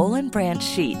 replied that Boll & Branch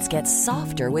sheets get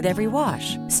softer with every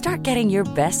wash. Start getting your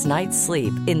best night's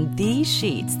sleep in these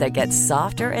sheets that get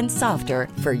softer and softer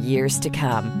for years to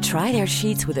come. Try their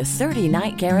sheets with a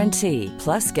 30-night guarantee.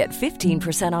 Plus, get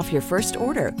 15% off your first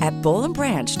order at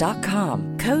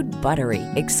bollandbranch.com. Code BUTTERY.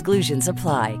 Exclusions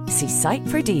apply. See site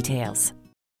for details.